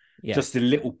sprinkled, just in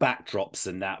little backdrops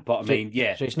and that. But So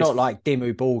it's not like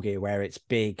Dimmu Borgir where it's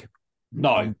big.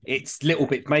 No, it's little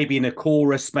bit, maybe in a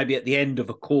chorus, maybe at the end of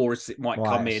a chorus, it might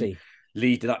come in,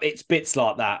 lead it up. It's bits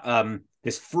like that.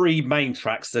 There's 3 main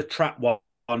tracks. The track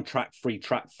 1, track 3,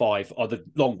 track 5 are the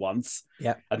long ones.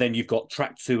 Yeah. And then you've got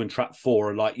track 2 and track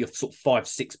 4 are like your sort of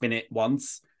 5-6 minute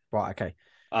ones. Right, okay.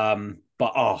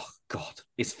 But oh god,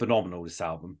 it's phenomenal, this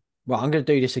album. Well, I'm gonna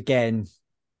do this again.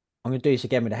 I'm gonna do this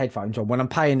again with the headphones on. When I'm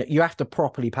paying, you have to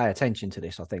properly pay attention to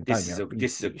this, I think. This is a great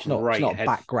it's not a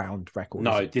background record.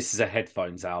 No, this is a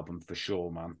headphones album for sure,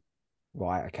 man.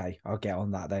 Right, okay. I'll get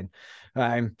on that then.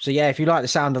 So yeah, if you like the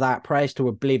sound of that, Prayers to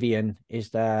Oblivion is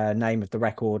the name of the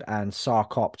record, and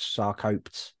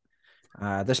Sarcoptes.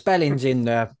 The spelling's in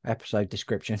the episode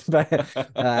description.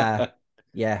 But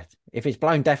yeah, if it's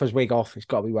blown Deffer's wig off, it's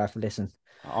got to be worth a listen.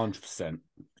 100%.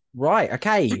 Right,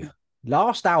 okay.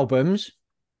 Last albums.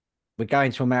 We're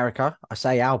going to America. I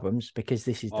say albums because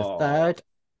this is the 3rd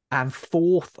and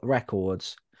 4th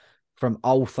records from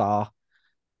Ulthar,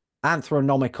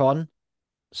 Anthronomicon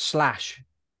 /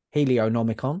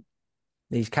 Helionomicon.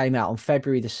 These came out on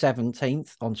February the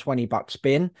 17th on 20 Buck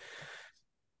Spin.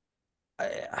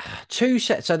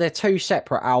 So they're 2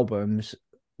 separate albums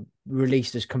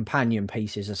released as companion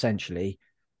pieces, essentially.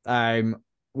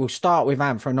 We'll start with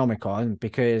Anthronomicon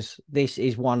because this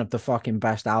is one of the fucking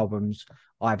best albums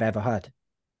I've ever heard.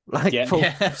 Like,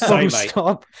 same, mate.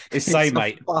 It's same,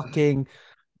 mate. Fucking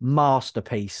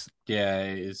masterpiece. Yeah,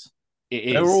 it is.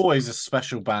 They're always a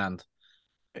special band.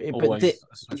 But a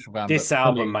special band. This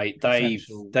album, mate,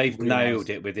 they've nailed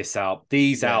it with this album.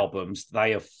 These albums,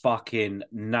 they have fucking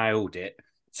nailed it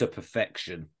to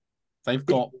perfection. They've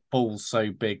got balls so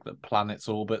big that planets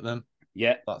orbit them.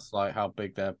 Yeah, that's like how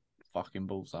big their fucking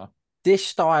balls are. This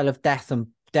style of death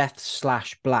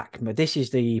 / black, this is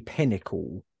the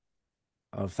pinnacle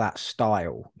of that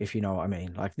style, if you know what I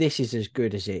mean. Like, this is as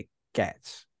good as it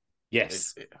gets.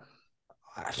 Yes.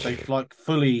 They've like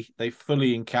fully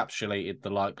encapsulated the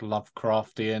like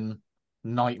Lovecraftian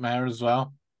nightmare as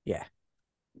well. Yeah.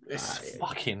 It's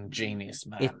fucking genius,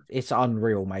 man. It's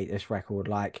unreal, mate, this record.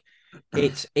 Like,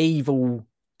 it's evil,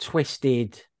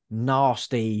 twisted,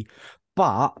 nasty,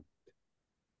 but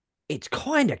it's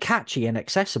kind of catchy and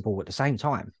accessible at the same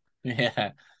time.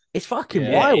 Yeah. It's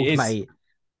fucking wild, mate.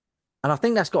 And I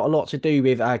think that's got a lot to do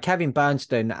with Kevin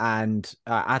Bernstein and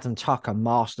Adam Tucker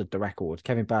mastered the record.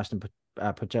 Kevin Bernstein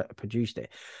produced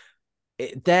it.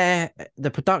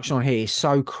 The production on here is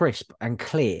so crisp and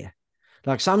clear.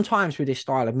 Like, sometimes with this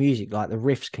style of music, like, the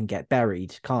riffs can get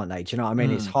buried, can't they? Do you know what I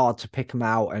mean? It's hard to pick them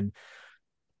out. And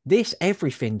this,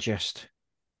 everything just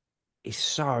is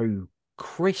so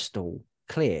crystal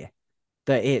clear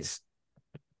that it's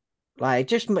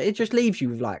like, it just leaves you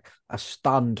with like a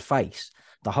stunned face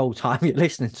the whole time you're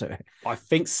listening to it. I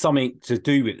think something to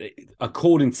do with it,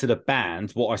 according to the band,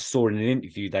 what I saw in an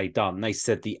interview they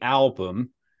said the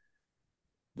album,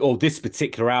 or this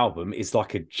particular album, is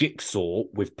like a jigsaw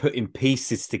with putting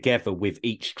pieces together with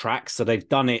each track. So they've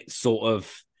done it sort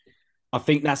of, I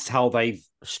think that's how they've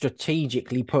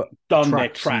strategically done their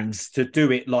tracks to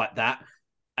do it like that.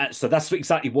 And so that's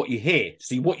exactly what you hear.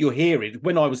 See, what you're hearing,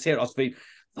 when I was here, I was thinking,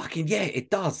 fucking yeah, it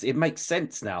does. It makes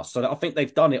sense now. So I think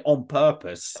they've done it on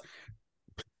purpose.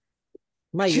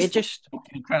 Mate, it just...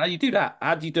 How do you do that?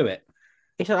 How do you do it?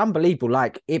 It's unbelievable.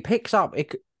 Like, it picks up...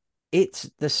 It's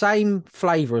the same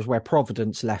flavour as where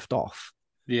Providence left off.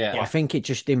 Yeah. I think it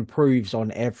just improves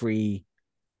on every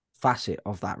facet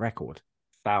of that record.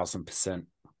 1000%.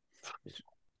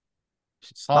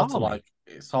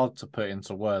 It's hard to put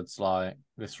into words, like,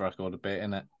 this record a bit,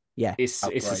 isn't it? Yeah, it's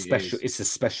a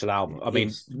special album. I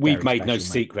mean, we've made no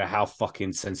secret how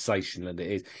fucking sensational it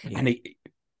is. Yeah. And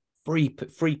three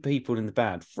people in the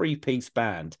band, 3-piece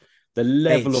band. The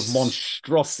level of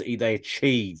monstrosity they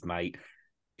achieve, mate,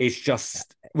 is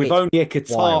just with only a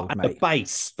guitar and a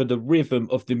bass for the rhythm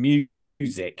of the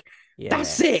music. Yeah.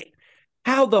 That's it.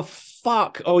 How the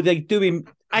fuck are they doing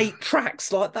 8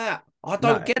 tracks like that? I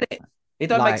don't get it. It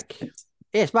don't make sense.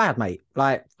 It's bad, mate.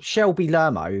 Like, Shelby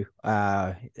Lermo,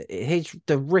 his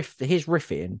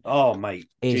riffing. Oh, mate,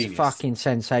 is genius. Fucking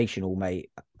sensational,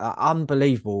 mate.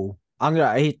 Unbelievable. I'm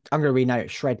gonna rename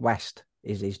it Shred West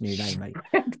is his new name, mate.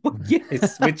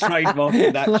 Yes, we're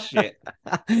trademarking that shit.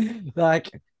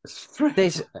 Like,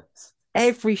 there's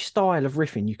every style of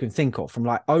riffing you can think of, from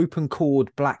like open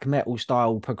chord black metal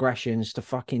style progressions to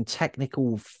fucking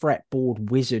technical fretboard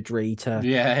wizardry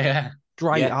to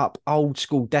straight up old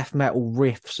school death metal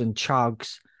riffs and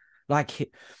chugs.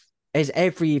 Like,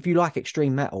 if you like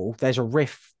extreme metal, there's a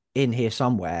riff in here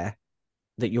somewhere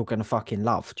that you're gonna fucking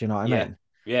love. Do you know what I mean?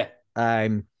 Yeah.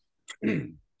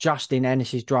 Justin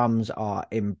Ennis's drums are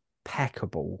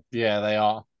impeccable. Yeah, they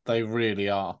are. They really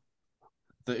are.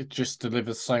 It just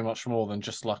delivers so much more than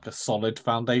just like a solid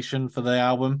foundation for the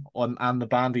album and the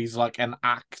band. He's like an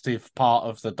active part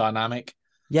of the dynamic.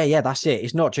 Yeah, that's it.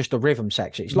 It's not just a rhythm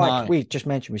section. It's like we just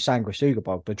mentioned with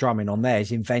Sanguisugabog, the drumming on there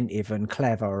is inventive and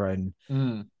clever, and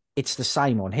it's the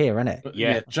same on here, isn't it? But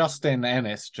yeah, Justin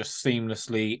Ennis just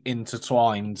seamlessly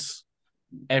intertwines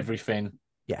everything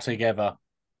together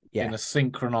in a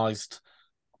synchronized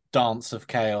dance of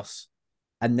chaos.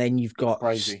 And then you've got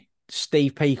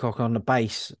Steve Peacock on the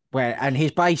bass, and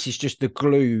his bass is just the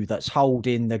glue that's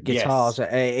holding the guitars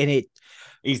in it.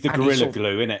 He's the gorilla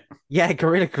glue, isn't it? Yeah,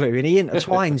 gorilla glue, and he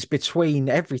intertwines between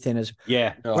everything as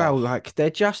well. Like,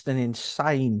 they're just an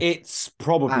insane. It's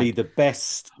probably the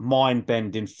best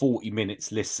mind-bending 40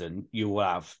 minutes listen you'll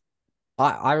have.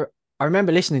 I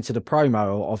remember listening to the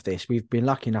promo of this. We've been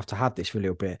lucky enough to have this for a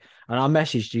little bit, and I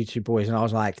messaged you two boys, and I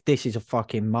was like, "This is a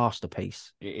fucking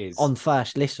masterpiece." It is on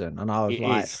first listen, and I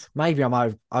was maybe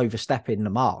I'm overstepping the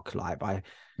mark, like by.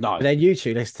 No, but then you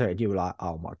two listened to it, and you were like,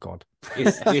 "Oh my god,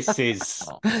 there's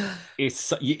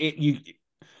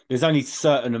only a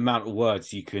certain amount of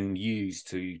words you can use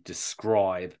to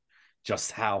describe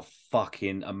just how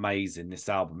fucking amazing this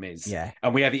album is." Yeah,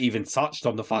 and we haven't even touched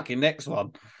on the fucking next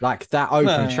one. Like that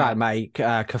opening track, mate,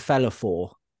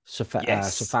 Cephalophore,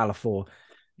 Cephalophore.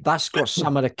 That's got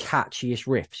some of the catchiest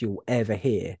riffs you'll ever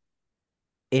hear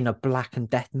in a black and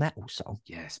death metal song.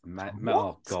 Yes,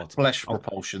 oh god, Flesh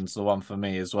Propulsion's the one for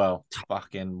me as well.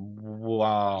 Fucking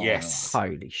wow. Yes,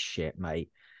 holy shit, mate.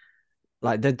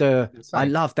 Like I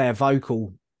love their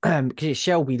vocal, because it's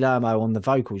Shelby Lermo on the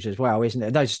vocals as well, isn't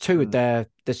it? There's two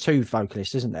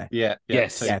vocalists, isn't there? Yeah.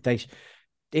 Yes. Yeah.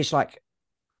 It's like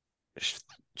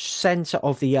center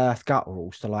of the earth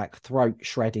gutturals to like throat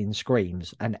shredding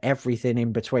screams and everything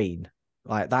in between.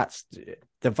 Like,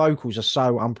 the vocals are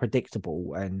so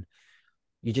unpredictable, and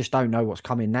you just don't know what's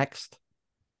coming next.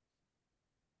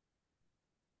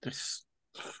 It's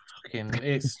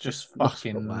just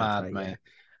fucking mad, mate.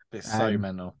 It's so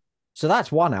mental. So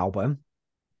that's one album.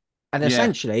 And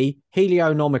essentially,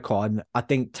 Helionomicon, I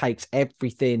think, takes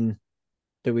everything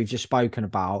that we've just spoken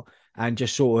about and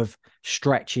just sort of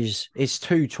stretches. It's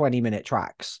 2 20-minute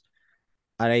tracks.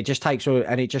 And it just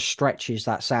stretches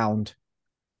that sound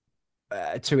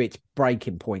to its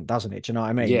breaking point, doesn't it? Do you know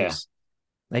what I mean? Yeah.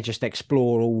 They just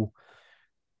explore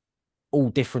all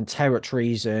different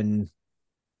territories, and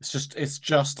it's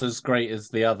just as great as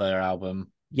the other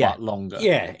album, but longer.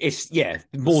 Yeah, it's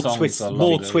more twists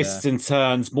and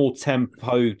turns, more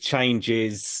tempo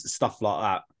changes, stuff like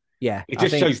that. Yeah, it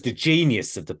just shows the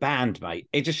genius of the band, mate.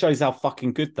 It just shows how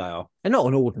fucking good they are. They're not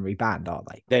an ordinary band, are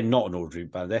they? They're not an ordinary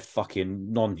band. They're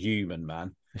fucking non-human,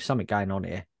 man. There's something going on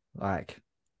here. Like,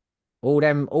 all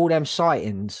them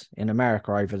sightings in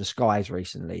America over the skies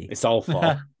recently. It's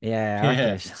Alpha.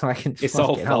 I reckon it's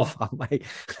Alpha, mate.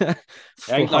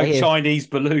 Ain't no Chinese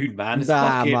balloon, man.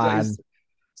 Man.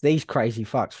 These crazy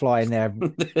fucks flying there,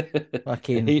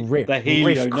 fucking the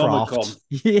Helionomicon.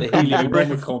 The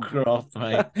Helionomicon craft,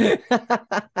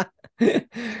 mate.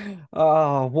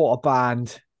 Oh, what a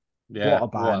band! Yeah,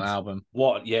 what an album!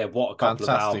 What a couple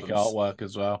fantastic of albums. Artwork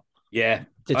as well. Yeah,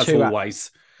 as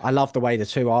always. I love the way the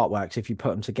two artworks, if you put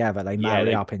them together, they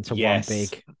marry up into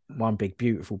one big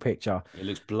beautiful picture. It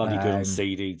looks bloody good on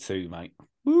CD too, mate.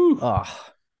 Woo.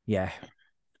 Oh, yeah.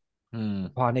 Oh,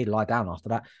 I need to lie down after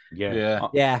that.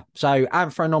 Yeah. So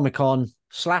Anthronomicon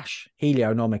 /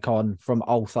 Helionomicon from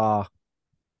Ulthar.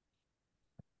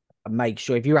 Make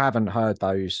sure, if you haven't heard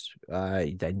those,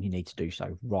 then you need to do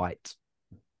so right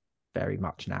very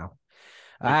much now.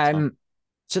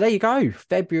 So there you go.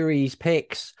 February's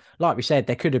picks. Like we said,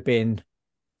 there could have been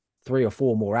 3 or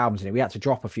 4 more albums in it. We had to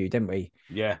drop a few, didn't we?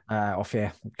 Yeah. Off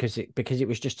here because it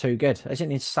was just too good. It's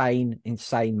an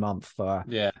insane month for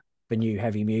new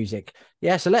heavy music.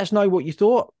 Yeah. So let us know what you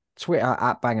thought. Twitter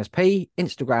at BangersP,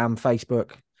 Instagram,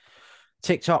 Facebook,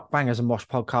 TikTok, Bangers and Mosh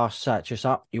Podcast. Search us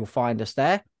up. You'll find us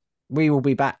there. We will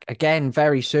be back again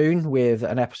very soon with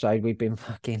an episode we've been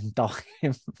fucking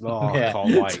dying.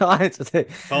 Can't wait.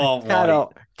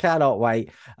 Cannot wait.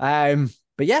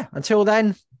 But yeah, until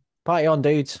then, party on,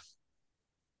 dudes.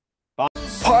 Bye.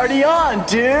 Party on,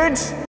 dudes!